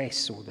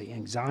stress or the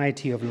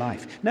anxiety of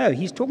life. No,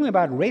 he's talking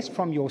about rest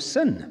from your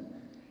sin.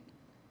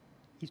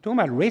 He's talking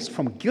about rest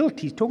from guilt.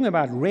 He's talking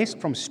about rest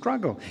from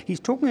struggle. He's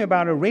talking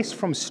about a rest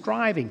from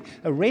striving,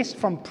 a rest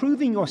from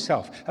proving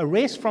yourself, a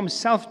rest from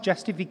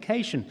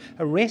self-justification,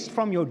 a rest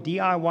from your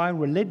DIY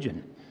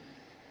religion.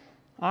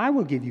 I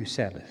will give you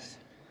Sabbath.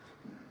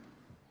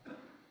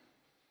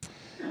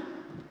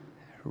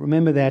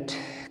 Remember that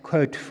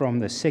quote from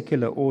the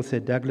secular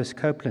author Douglas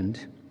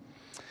Copeland?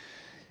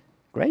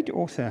 Great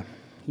author.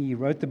 He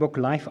wrote the book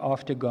Life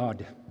After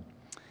God.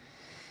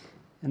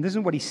 And this is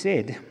what he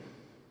said.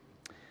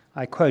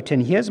 I quote,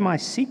 "And here's my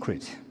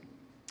secret.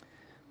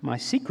 My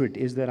secret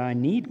is that I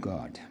need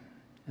God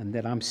and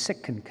that I'm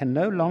sick and can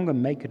no longer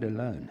make it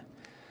alone.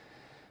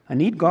 I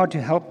need God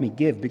to help me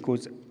give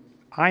because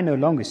I no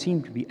longer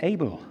seem to be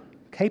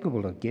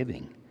capable of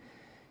giving,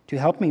 to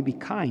help me be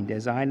kind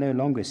as I no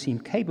longer seem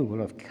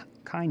capable of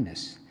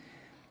kindness,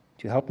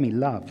 to help me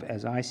love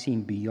as I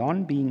seem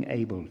beyond being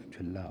able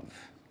to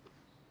love."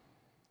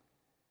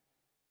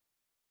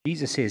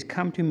 Jesus says,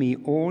 "Come to me,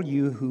 all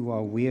you who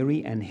are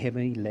weary and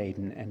heavy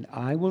laden, and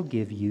I will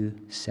give you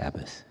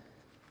Sabbath."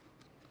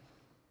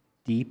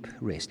 Deep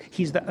rest.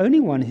 He's the only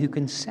one who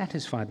can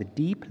satisfy the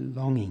deep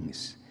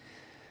longings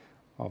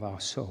of our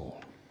soul.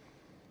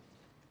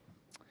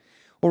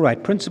 All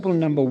right, principle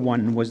number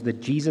 1 was that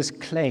Jesus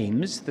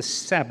claims the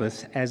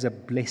Sabbath as a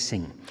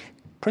blessing.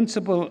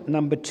 Principle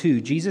number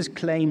 2, Jesus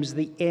claims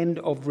the end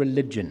of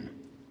religion.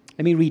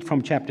 Let me read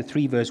from chapter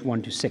 3, verse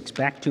 1 to 6,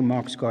 back to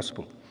Mark's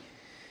Gospel.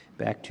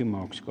 Back to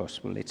Mark's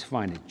Gospel. Let's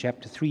find it.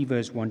 Chapter 3,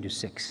 verse 1 to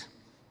 6.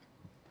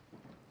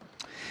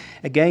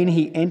 "Again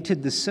he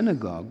entered the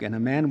synagogue, and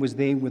a man was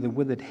there with a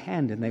withered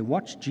hand, and they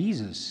watched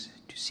Jesus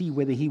to see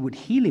whether he would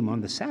heal him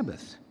on the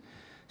Sabbath,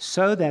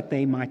 so that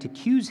they might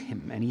accuse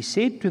him. And he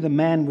said to the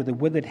man with the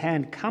withered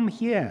hand, 'Come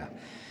here.'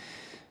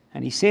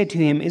 And he said to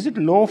him, 'Is it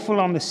lawful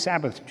on the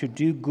Sabbath to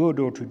do good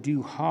or to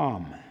do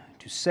harm,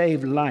 to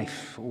save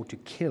life or to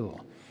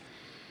kill?'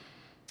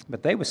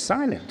 But they were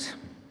silent.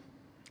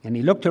 And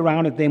he looked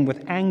around at them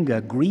with anger,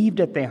 grieved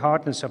at their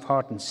hardness of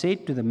heart, and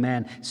said to the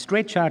man,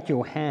 'Stretch out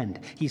your hand.'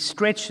 He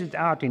stretched it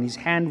out, and his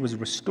hand was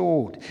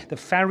restored. The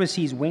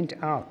Pharisees went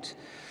out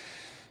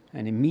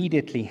and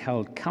immediately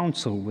held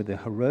counsel with the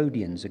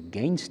Herodians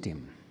against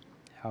him,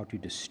 how to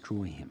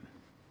destroy him."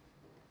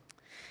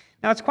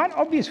 Now, it's quite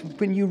obvious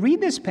when you read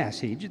this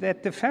passage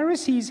that the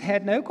Pharisees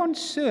had no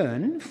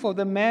concern for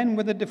the man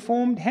with a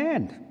deformed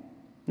hand.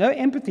 No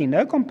empathy,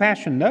 no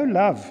compassion, no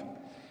love.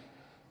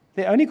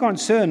 Their only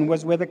concern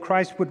was whether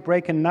Christ would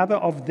break another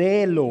of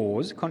their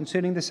laws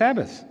concerning the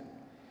Sabbath.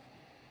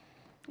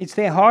 It's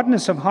their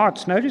hardness of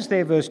hearts, notice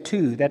there verse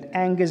 2, that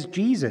angers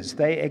Jesus.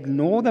 They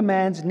ignore the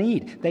man's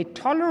need. They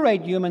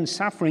tolerate human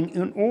suffering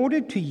in order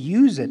to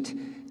use it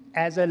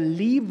as a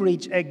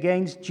leverage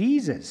against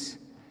Jesus.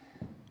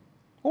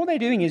 All they're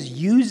doing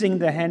is using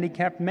the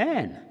handicapped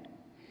man.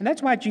 And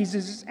that's why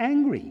Jesus is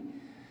angry.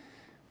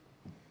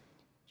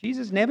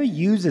 Jesus never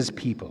uses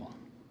people,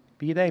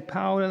 be they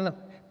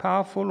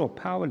powerful or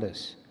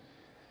powerless.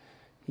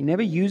 He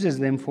never uses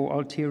them for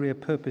ulterior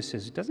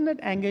purposes. Doesn't it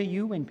anger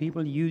you when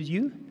people use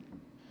you?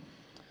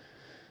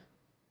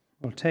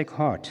 Well, take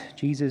heart.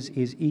 Jesus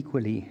is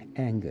equally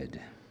angered.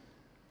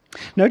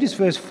 Notice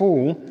verse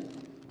 4.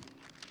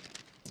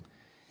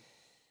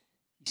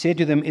 He said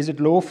to them, "Is it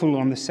lawful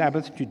on the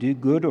Sabbath to do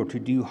good or to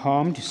do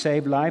harm, to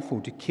save life or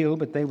to kill?"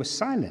 But they were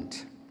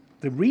silent.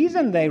 The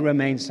reason they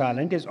remained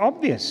silent is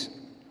obvious.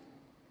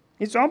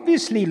 It's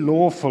obviously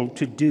lawful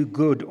to do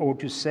good or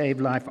to save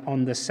life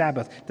on the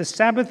Sabbath. The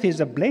Sabbath is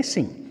a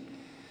blessing.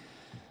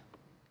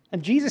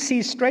 And Jesus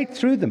sees straight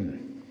through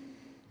them.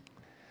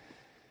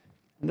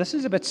 And this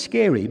is a bit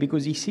scary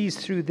because he sees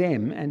through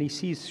them and he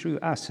sees through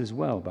us as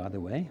well, by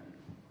the way.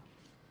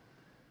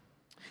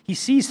 He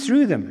sees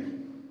through them.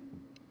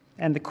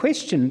 And the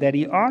question that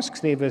he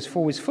asks there, verse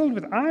 4, is filled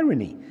with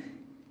irony.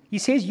 He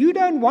says, "You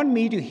don't want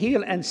me to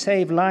heal and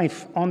save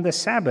life on the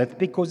Sabbath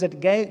because it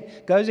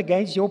goes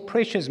against your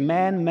precious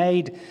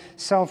man-made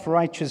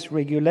self-righteous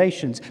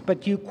regulations,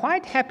 but you're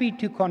quite happy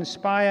to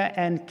conspire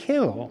and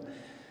kill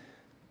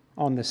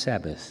on the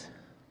Sabbath."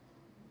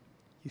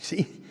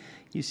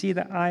 You see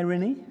the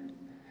irony?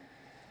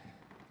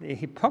 Their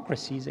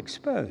hypocrisy is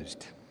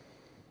exposed.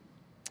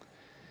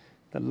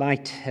 The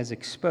light has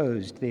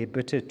exposed their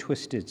bitter,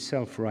 twisted,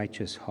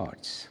 self-righteous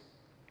hearts.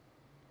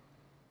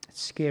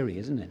 It's scary,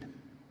 isn't it?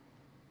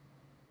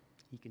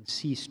 He can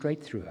see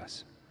straight through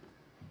us.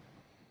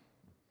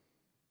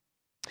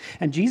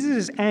 And Jesus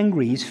is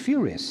angry. He's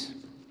furious.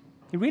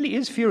 He really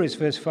is furious,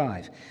 verse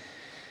 5.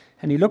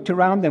 "And he looked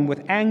around them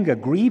with anger,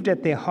 grieved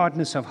at their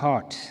hardness of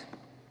heart."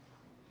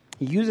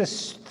 He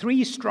uses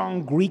three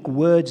strong Greek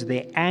words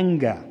there: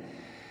 anger,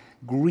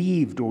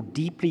 grieved or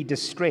deeply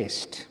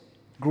distressed,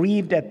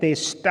 grieved at their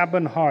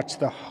stubborn hearts,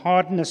 the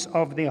hardness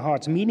of their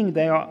hearts, meaning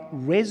they are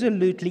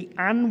resolutely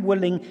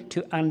unwilling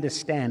to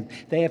understand.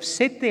 They have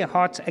set their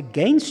hearts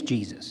against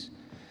Jesus.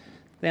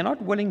 They're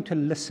not willing to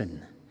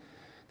listen.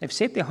 They've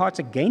set their hearts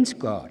against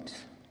God.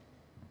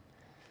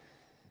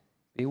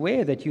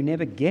 Beware that you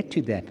never get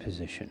to that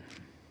position.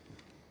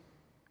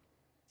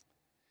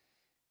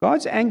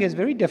 God's anger is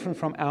very different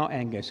from our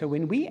anger. So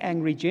when we're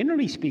angry,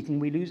 generally speaking,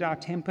 we lose our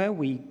temper,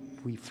 we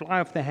fly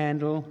off the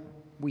handle,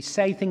 we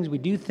say things, we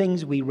do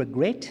things we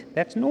regret.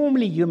 That's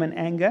normally human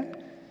anger.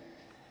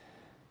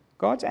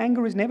 God's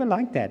anger is never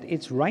like that.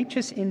 It's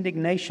righteous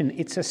indignation.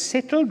 It's a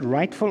settled,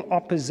 rightful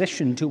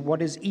opposition to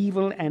what is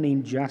evil and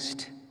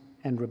unjust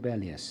and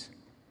rebellious.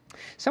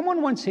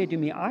 Someone once said to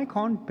me, I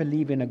can't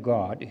believe in a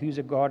God who's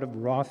a God of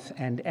wrath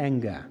and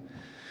anger,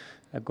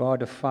 a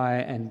God of fire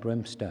and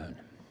brimstone.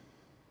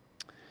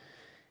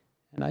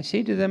 And I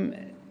said to them,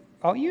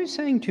 are you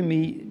saying to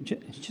me,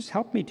 just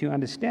help me to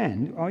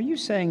understand, are you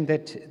saying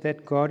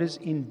that God is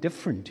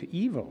indifferent to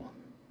evil?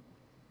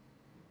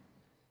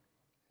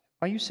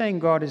 Are you saying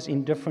God is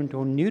indifferent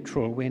or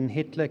neutral when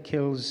Hitler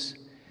kills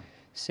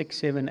 6,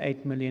 7,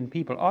 8 million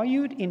people? Are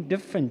you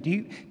indifferent?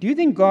 Do you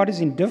think God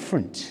is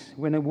indifferent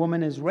when a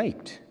woman is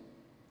raped?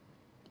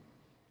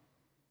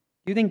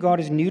 Do you think God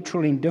is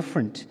neutral,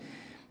 indifferent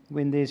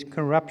when there's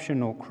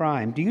corruption or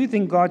crime? Do you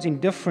think God's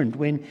indifferent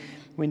when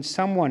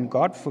someone,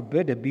 God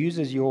forbid,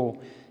 abuses your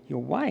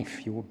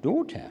wife, your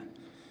daughter?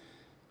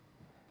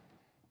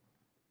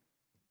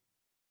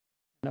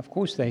 And of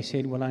course they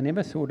said, well, I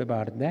never thought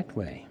about it that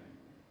way.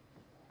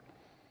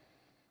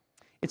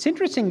 It's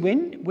interesting,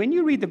 when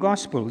you read the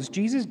Gospels,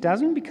 Jesus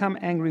doesn't become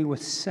angry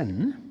with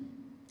sin.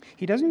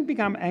 He doesn't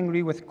become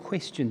angry with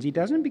questions. He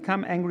doesn't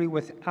become angry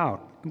with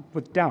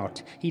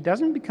doubt. He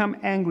doesn't become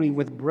angry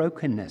with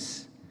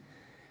brokenness.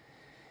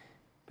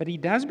 But he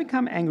does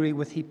become angry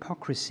with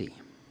hypocrisy.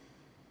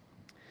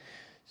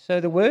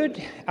 So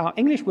our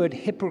English word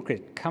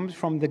hypocrite comes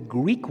from the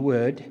Greek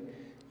word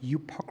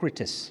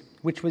eupokritos,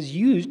 which was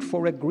used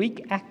for a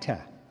Greek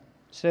actor.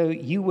 So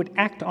you would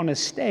act on a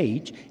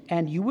stage,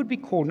 and you would be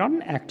called, not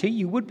an actor,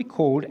 you would be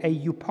called a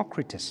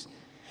eupokritos,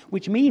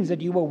 which means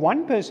that you were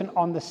one person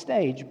on the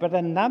stage, but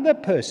another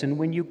person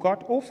when you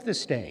got off the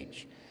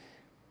stage.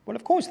 Well,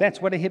 of course,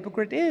 that's what a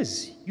hypocrite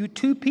is. You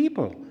two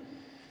people.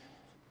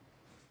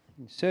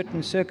 In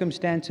certain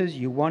circumstances,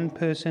 you're one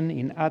person.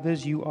 In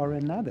others, you are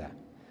another.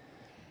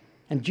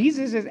 And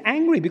Jesus is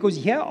angry because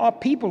here are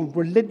people,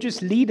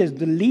 religious leaders,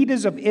 the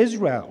leaders of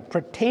Israel,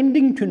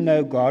 pretending to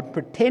know God,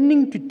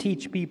 pretending to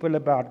teach people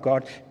about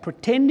God,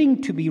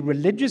 pretending to be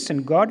religious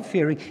and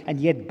God-fearing, and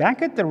yet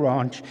back at the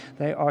ranch,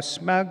 they are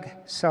smug,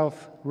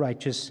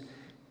 self-righteous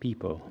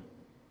people.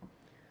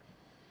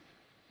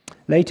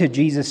 Later,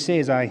 Jesus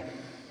says,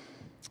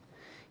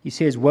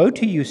 woe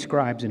to you,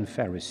 scribes and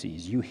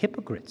Pharisees, you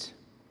hypocrites,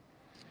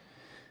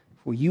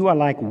 for you are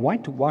like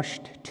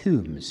whitewashed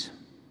tombs,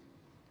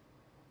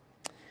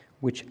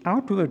 which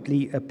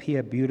outwardly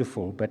appear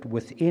beautiful, but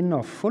within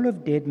are full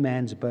of dead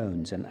man's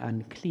bones and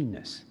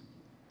uncleanness.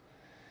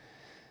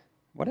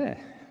 What a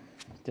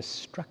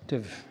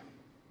destructive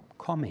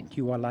comment.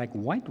 You are like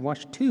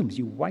whitewashed tombs.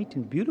 You're white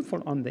and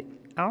beautiful on the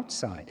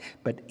outside,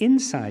 but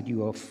inside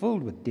you are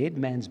filled with dead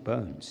man's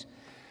bones.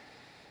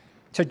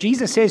 So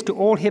Jesus says to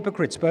all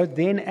hypocrites, both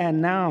then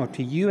and now,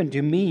 to you and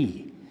to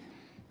me,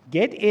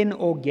 get in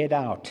or get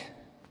out,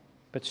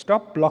 but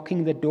stop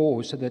blocking the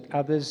door so that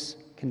others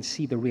can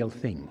see the real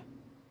thing.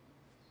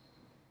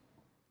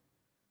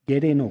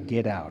 Get in or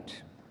get out.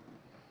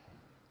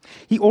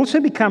 He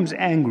also becomes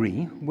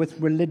angry with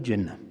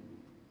religion.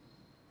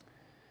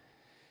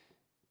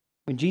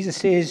 When Jesus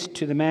says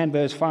to the man,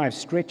 verse 5,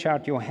 stretch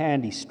out your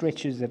hand, he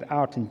stretches it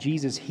out and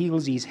Jesus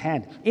heals his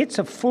hand. It's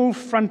a full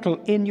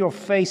frontal,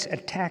 in-your-face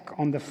attack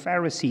on the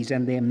Pharisees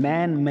and their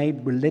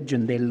man-made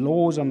religion, their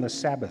laws on the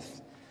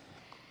Sabbath.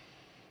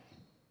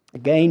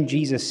 Again,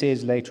 Jesus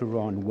says later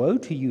on, woe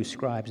to you,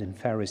 scribes and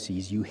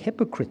Pharisees, you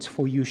hypocrites,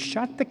 for you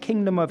shut the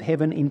kingdom of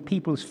heaven in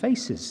people's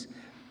faces.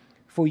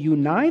 For you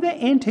neither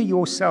enter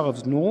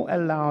yourselves nor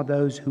allow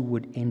those who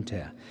would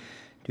enter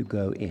to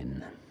go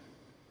in.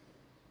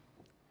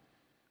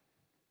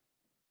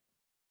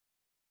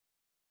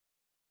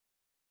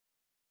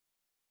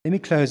 Let me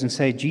close and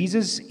say,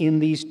 Jesus in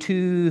these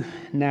two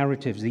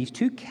narratives, these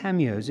two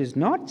cameos, is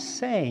not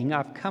saying,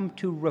 I've come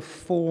to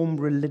reform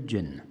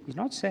religion. He's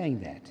not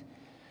saying that.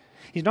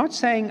 He's not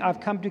saying, I've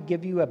come to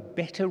give you a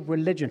better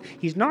religion.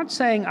 He's not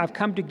saying, I've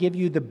come to give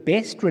you the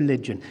best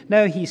religion.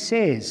 No, he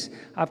says,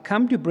 I've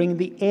come to bring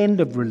the end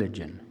of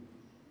religion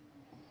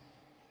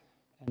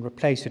and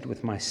replace it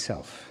with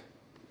myself.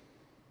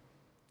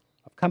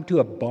 I've come to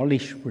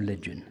abolish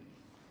religion.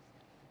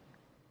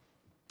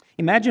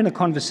 Imagine a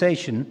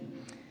conversation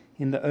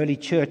in the early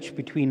church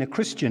between a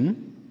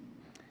Christian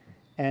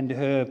and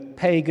her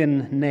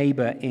pagan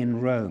neighbor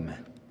in Rome.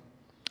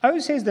 Oh,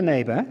 says the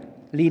neighbor,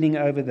 leaning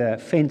over the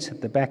fence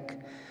at the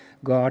back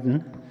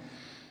garden,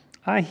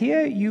 I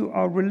hear you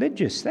are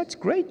religious. That's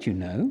great, you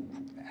know.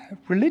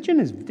 Religion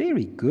is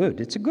very good.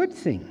 It's a good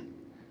thing.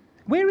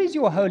 Where is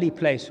your holy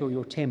place or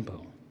your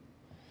temple?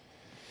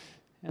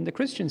 And the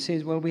Christian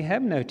says, well, we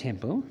have no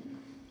temple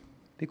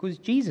because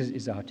Jesus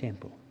is our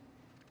temple.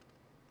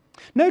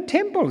 No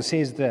temple,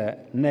 says the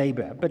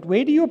neighbor, but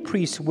where do your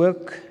priests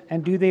work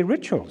and do their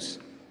rituals?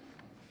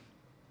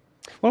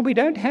 Well, we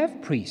don't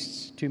have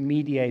priests to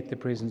mediate the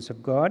presence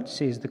of God,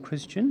 says the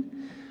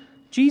Christian.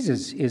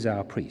 Jesus is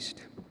our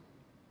priest.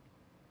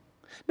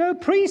 No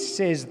priest,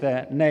 says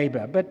the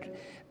neighbor,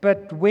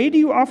 but where do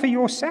you offer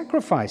your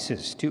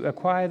sacrifices to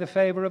acquire the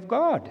favor of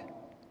God?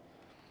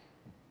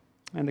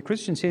 And the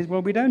Christian says,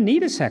 well, we don't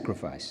need a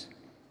sacrifice.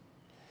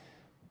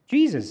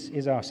 Jesus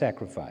is our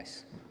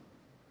sacrifice.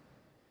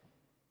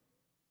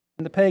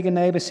 And the pagan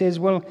neighbor says,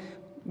 well,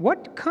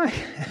 what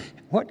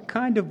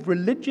kind of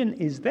religion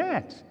is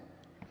that?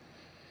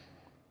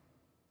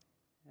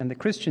 And the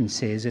Christian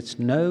says, it's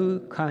no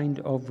kind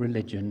of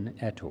religion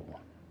at all.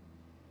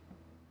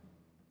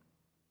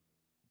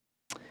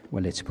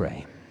 Well, let's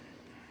pray.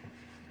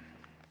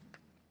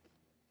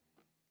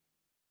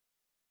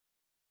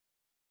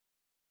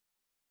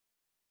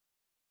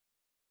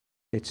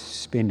 Let's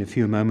spend a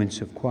few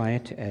moments of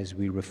quiet as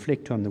we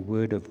reflect on the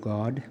Word of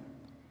God,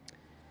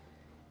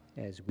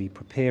 as we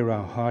prepare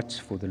our hearts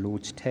for the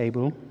Lord's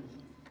table,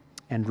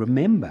 and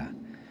remember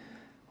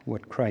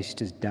what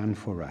Christ has done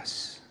for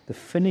us, the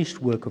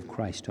finished work of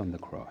Christ on the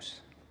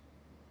cross.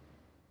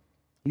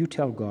 You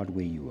tell God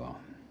where you are.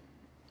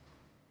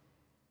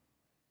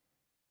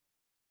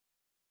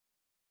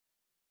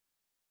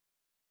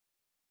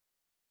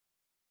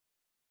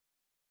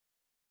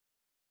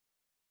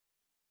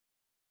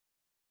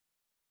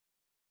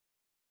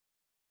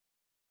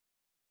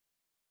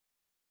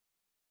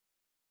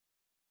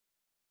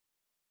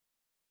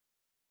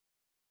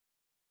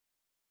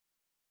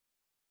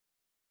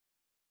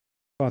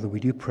 Father,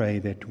 we do pray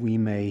that we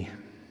may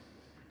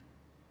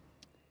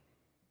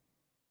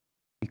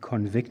be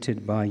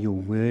convicted by your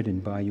word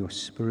and by your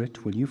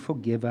Spirit. Will you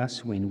forgive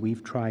us when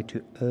we've tried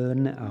to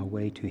earn our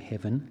way to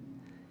heaven?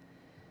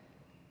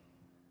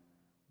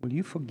 Will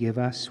you forgive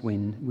us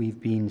when we've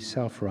been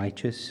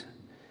self-righteous,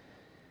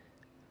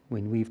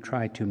 when we've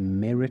tried to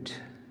merit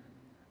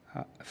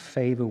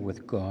favor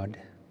with God?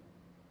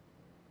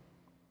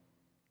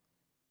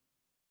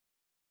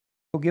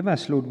 Forgive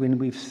us, Lord, when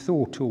we've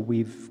thought or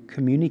we've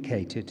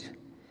communicated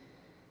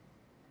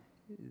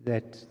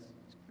that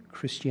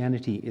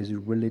Christianity is a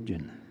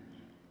religion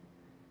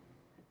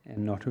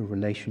and not a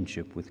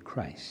relationship with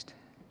Christ.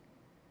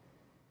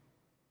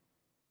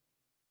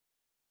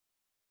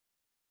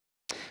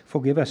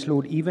 Forgive us,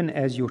 Lord, even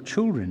as your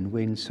children,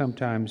 when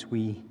sometimes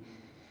we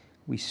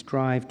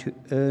strive to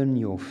earn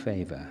your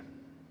favor,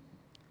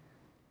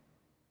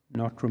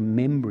 not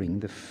remembering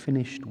the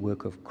finished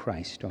work of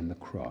Christ on the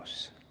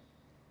cross.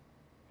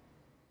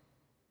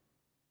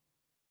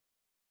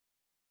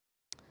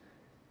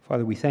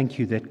 Father, we thank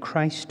you that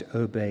Christ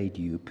obeyed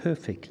you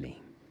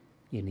perfectly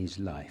in his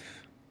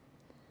life.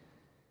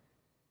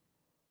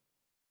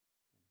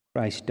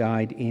 Christ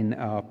died in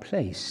our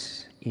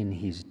place in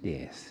his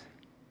death.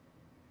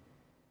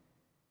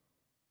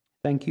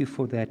 Thank you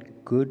for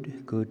that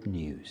good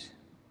news,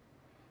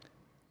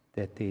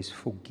 that there's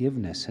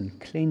forgiveness and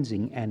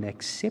cleansing and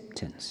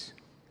acceptance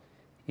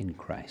in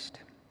Christ.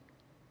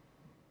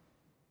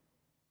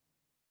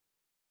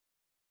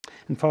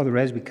 And Father,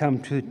 as we come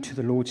to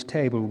the Lord's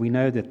table, we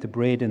know that the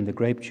bread and the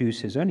grape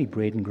juice is only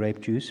bread and grape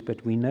juice,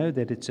 but we know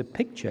that it's a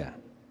picture,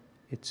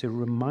 it's a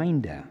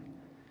reminder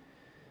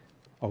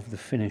of the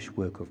finished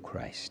work of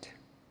Christ.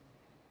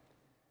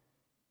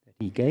 That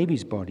he gave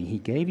his body, he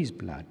gave his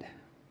blood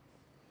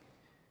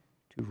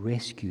to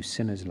rescue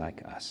sinners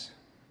like us.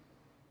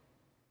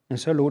 And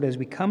so, Lord, as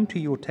we come to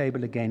your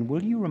table again,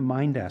 will you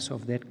remind us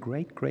of that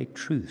great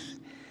truth?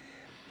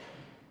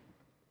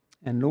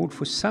 And Lord,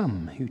 for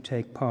some who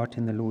take part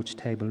in the Lord's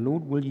table,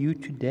 Lord, will you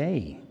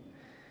today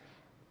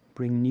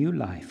bring new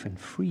life and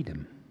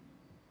freedom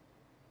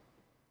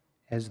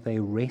as they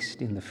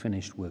rest in the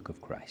finished work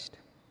of Christ.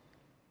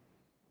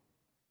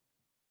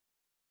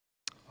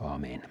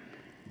 Amen.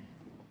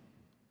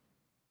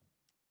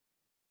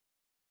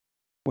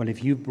 Well,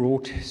 if you've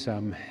brought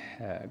some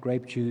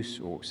grape juice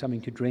or something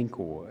to drink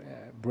or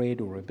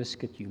bread or a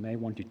biscuit, you may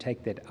want to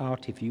take that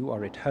out. If you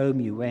are at home,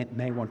 you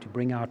may want to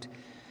bring out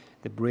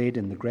the bread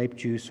and the grape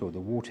juice or the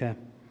water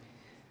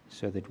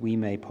so that we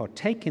may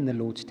partake in the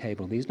Lord's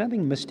table. There's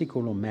nothing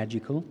mystical or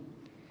magical.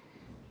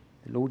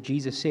 The Lord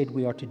Jesus said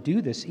we are to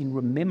do this in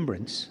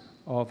remembrance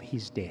of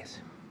his death.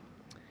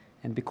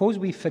 And because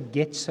we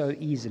forget so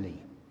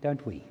easily,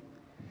 don't we?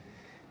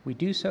 We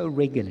do so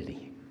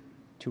regularly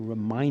to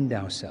remind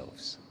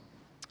ourselves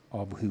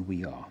of who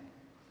we are.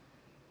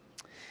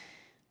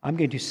 I'm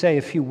going to say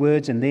a few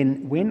words, and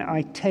then when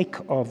I take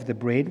of the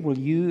bread, will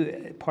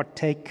you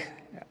partake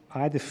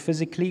either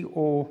physically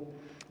or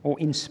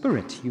in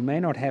spirit? You may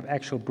not have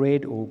actual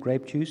bread or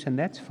grape juice, and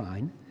that's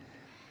fine.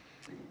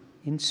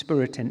 In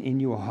spirit and in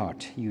your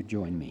heart, you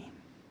join me.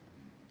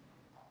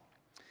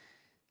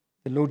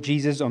 The Lord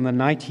Jesus, on the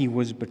night he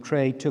was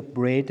betrayed, took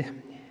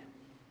bread,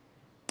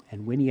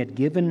 and when he had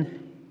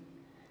given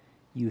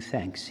you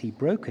thanks, he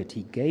broke it.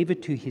 He gave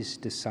it to his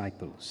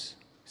disciples,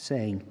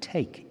 saying,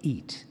 "Take,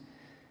 eat.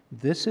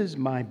 This is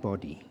my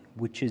body,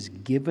 which is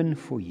given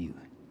for you.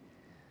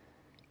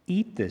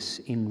 Eat this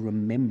in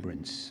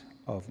remembrance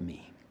of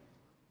me."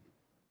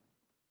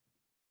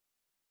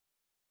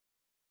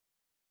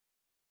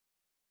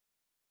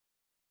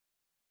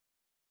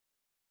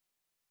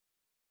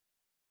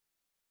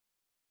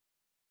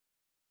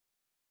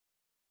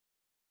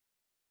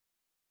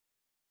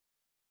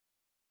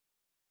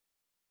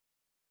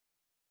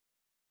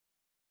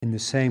 In the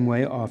same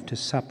way, after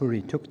supper,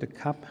 he took the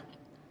cup,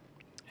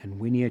 and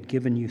when he had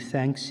given you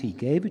thanks, he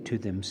gave it to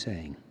them,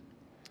 saying,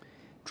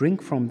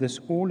 "Drink from this,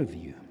 all of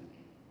you,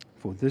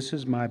 for this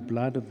is my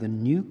blood of the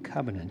new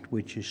covenant,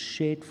 which is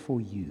shed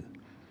for you.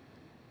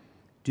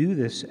 Do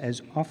this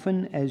as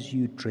often as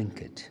you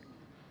drink it,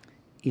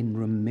 in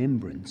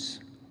remembrance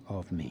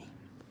of me."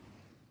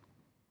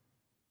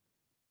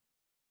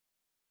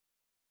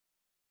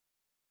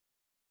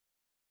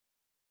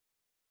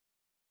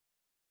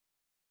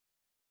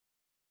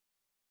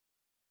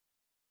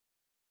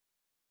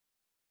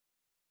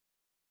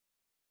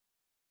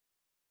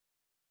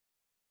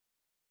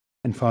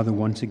 And Father,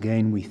 once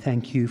again, we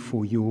thank you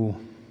for your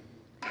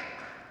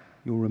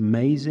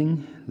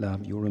amazing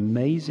love, your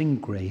amazing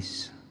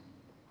grace,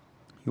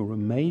 your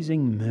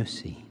amazing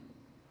mercy,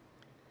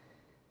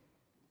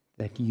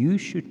 that you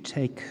should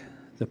take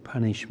the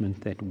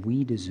punishment that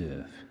we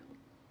deserve,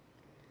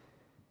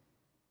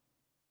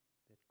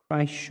 that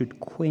Christ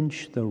should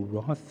quench the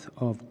wrath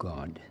of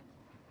God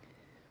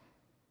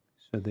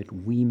so that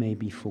we may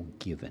be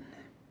forgiven.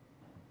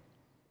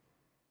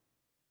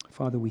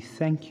 Father, we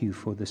thank you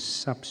for the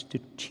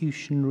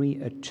substitutionary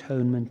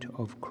atonement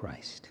of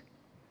Christ.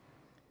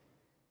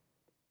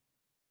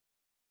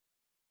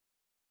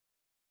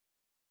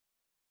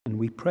 And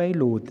we pray,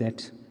 Lord,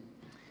 that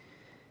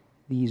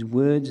these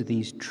words,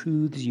 these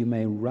truths, you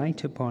may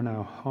write upon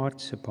our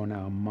hearts, upon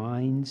our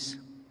minds,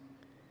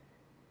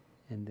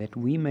 and that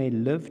we may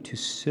live to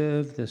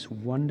serve this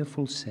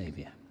wonderful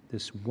Savior,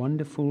 this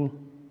wonderful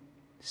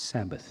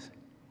Sabbath,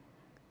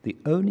 the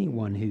only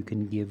one who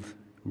can give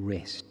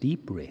rest,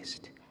 deep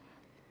rest,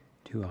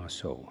 to our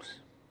souls.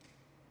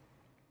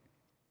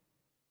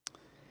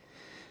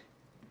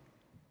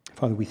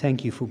 Father, we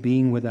thank you for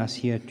being with us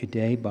here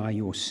today by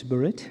your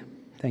Spirit.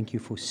 Thank you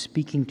for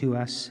speaking to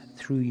us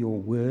through your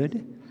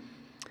word.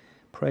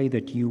 Pray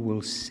that you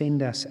will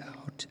send us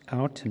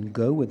out and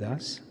go with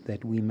us,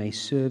 that we may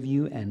serve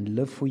you and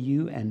live for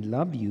you and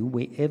love you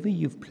wherever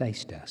you've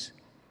placed us.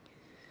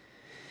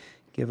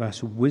 Give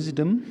us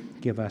wisdom,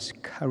 give us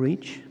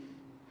courage.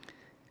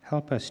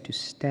 Help us to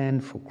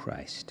stand for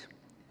Christ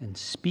and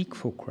speak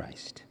for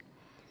Christ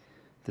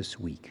this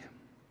week.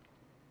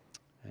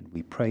 And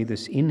we pray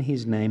this in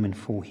his name and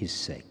for his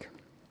sake.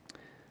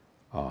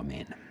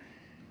 Amen.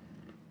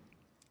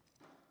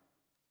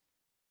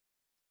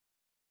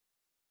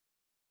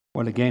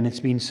 Well, again,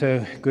 it's been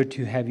so good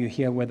to have you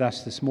here with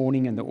us this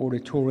morning in the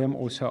auditorium,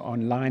 also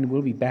online.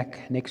 We'll be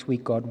back next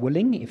week, God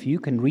willing. If you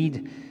can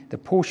read the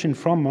portion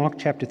from Mark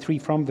chapter 3,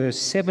 from verse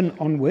 7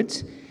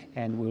 onwards,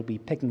 and we'll be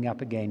picking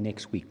up again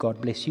next week. God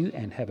bless you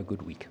and have a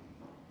good week.